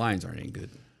Lions aren't any good.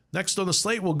 Next on the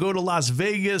slate, we'll go to Las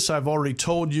Vegas. I've already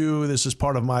told you this is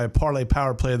part of my Parlay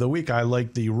Power Play of the week. I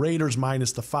like the Raiders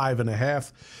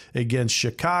 -5.5 against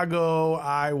Chicago.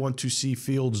 I want to see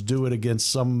Fields do it against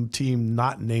some team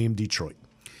not named Detroit.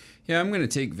 Yeah, I'm going to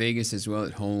take Vegas as well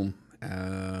at home.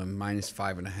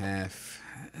 -5.5.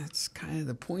 that's kind of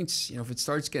the points. If it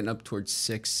starts getting up towards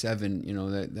 6, 7,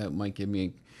 that might give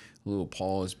me a little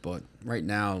pause. But right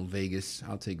now, Vegas.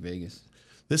 I'll take Vegas.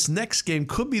 This next game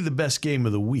could be the best game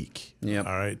of the week. Yep.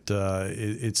 All right.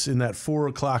 It's in that 4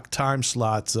 o'clock time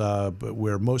slot, but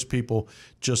where most people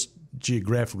just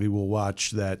geographically will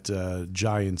watch that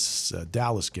Giants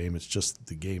Dallas game. It's just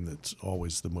the game that's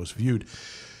always the most viewed.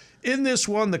 In this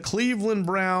one, the Cleveland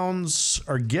Browns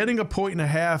are getting a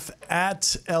 1.5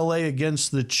 at LA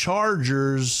against the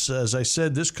Chargers. As I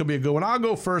said, this could be a good one. I'll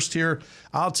go first here.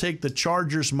 I'll take the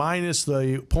Chargers minus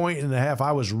the 1.5.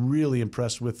 I was really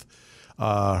impressed with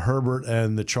Herbert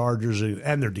and the Chargers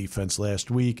and their defense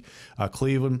last week.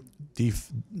 Cleveland,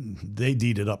 they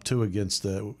D'd it up too against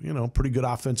a pretty good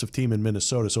offensive team in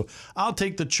Minnesota. So I'll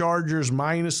take the Chargers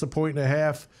minus the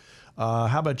 1.5.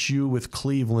 How about you with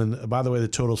Cleveland? By the way, the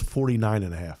total's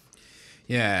 49.5.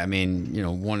 Yeah, I mean,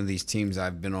 one of these teams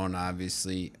I've been on,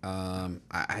 obviously.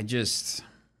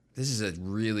 This is a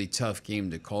really tough game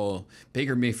to call.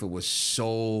 Baker Mayfield was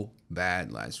so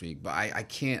bad last week, but I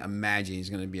can't imagine he's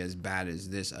going to be as bad as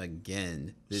this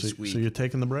again this week. So you're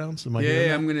taking the Browns? I'm going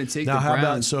to take the Browns. Now, how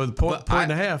about, so the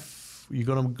 1.5, you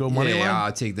going to go money line? Yeah,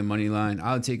 I'll take the money line.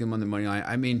 I'll take him on the money line.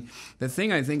 I mean, the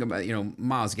thing I think about,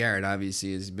 Myles Garrett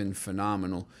obviously has been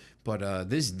phenomenal, but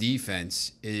this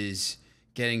defense is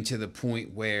getting to the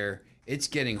point where it's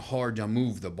getting hard to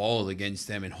move the ball against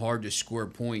them and hard to score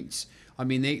points. I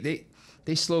mean, they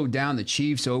slowed down the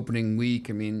Chiefs opening week.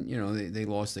 I mean, they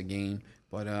lost the game.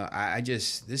 But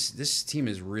this team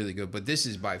is really good. But this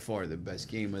is by far the best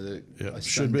game of the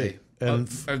should Sunday. Be. And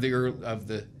of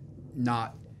the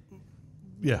not.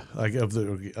 Yeah, like of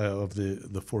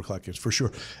the 4 o'clock games for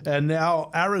sure. And now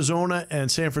Arizona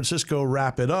and San Francisco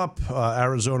wrap it up.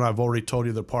 Arizona, I've already told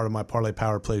you they're part of my Parlay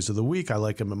Power Plays of the week. I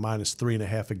like them at minus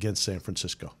 3.5 against San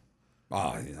Francisco.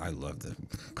 Oh, I love the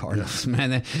Cardinals,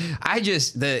 man.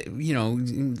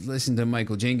 Listen to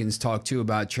Michael Jenkins talk too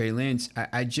about Trey Lance.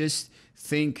 I just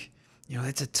think,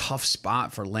 it's a tough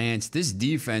spot for Lance. This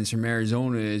defense from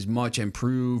Arizona is much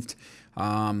improved.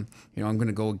 I'm going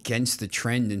to go against the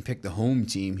trend and pick the home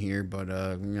team here, but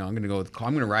I'm going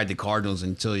to ride the Cardinals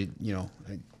until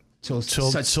Till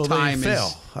time they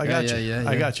fail. I got you.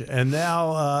 I got you. And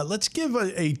now let's give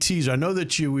a teaser. I know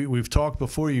that we've talked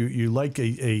before. You like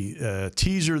a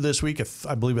teaser this week.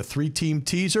 I believe a 3-team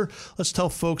teaser. Let's tell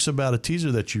folks about a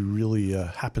teaser that you really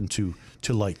happen to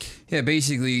like. Yeah,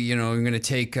 basically, you're going to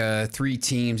take 3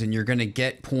 teams and you're going to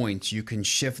get points. You can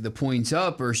shift the points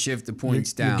up or shift the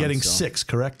points down. You're getting 6,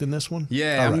 correct, in this one?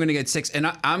 Yeah, I'm going to get 6,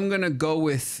 and I'm going to go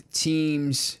with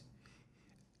teams.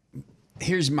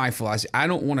 Here's my philosophy. I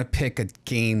don't want to pick a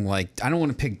game I don't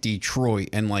want to pick Detroit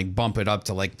and bump it up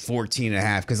to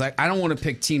 14.5 because I don't want to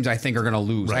pick teams I think are going to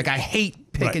lose. Right. I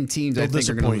hate picking teams I think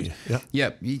are going to lose. Yep.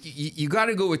 Yep. You got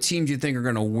to go with teams you think are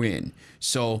going to win.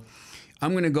 So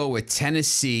I'm going to go with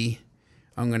Tennessee.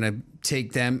 I'm going to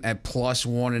take them at plus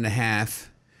 1.5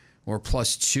 or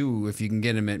plus 2 if you can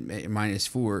get them at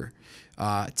 -4.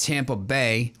 Tampa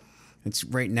Bay.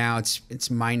 Right now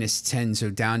it's minus 10, so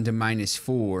down to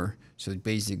 -4. So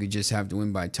basically just have to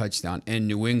win by a touchdown. And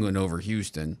New England over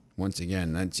Houston. Once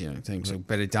again, that's thing. So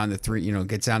bet it down to 3,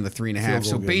 gets down to 3.5.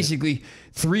 So basically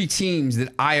 3 teams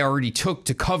that I already took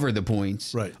to cover the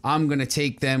points. Right. I'm gonna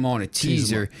take them on a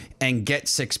teaser and get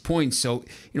 6 points. So,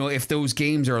 if those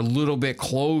games are a little bit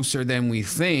closer than we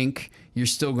think, you're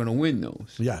still gonna win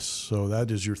those. Yes. So that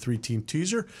is your 3-team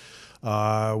teaser.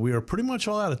 We are pretty much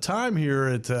all out of time here.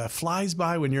 It flies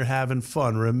by when you're having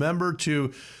fun. Remember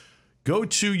to go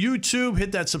to YouTube,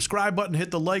 hit that subscribe button,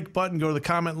 hit the like button, go to the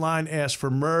comment line, ask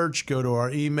for merch, go to our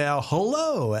email,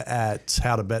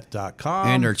 hello@howtobet.com.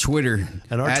 And our Twitter.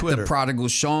 At the Prodigal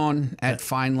Sean, at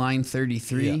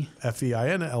FineLine33. Yeah,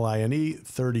 FEINLINE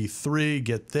 33.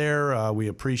 Get there. We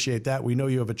appreciate that. We know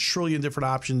you have a trillion different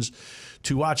options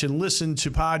to watch and listen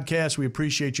to podcasts. We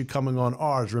appreciate you coming on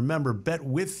ours. Remember, bet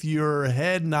with your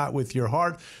head, not with your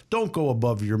heart. Don't go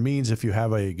above your means if you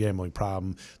have a gambling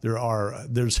problem.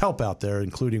 There's help out there,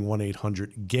 including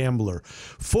 1-800-GAMBLER.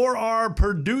 For our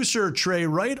producer, Trey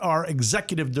Wright, our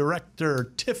executive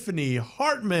director, Tiffany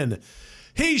Hartman.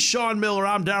 He's Sean Miller.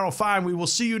 I'm Daryl Fein. We will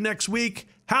see you next week.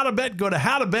 How to Bet, go to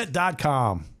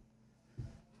HowToBet.com.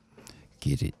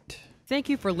 Get it. Thank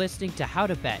you for listening to How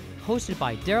to Bet, hosted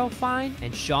by Daryl Fein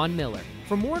and Sean Miller.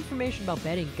 For more information about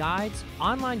betting guides,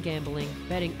 online gambling,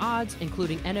 betting odds,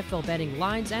 including NFL betting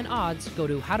lines and odds, go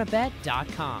to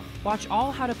HowToBet.com. Watch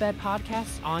all How to Bet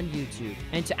podcasts on YouTube.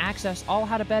 And to access all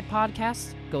How to Bet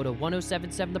podcasts, go to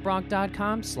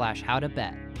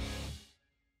 1077thebronx.com/HowToBet.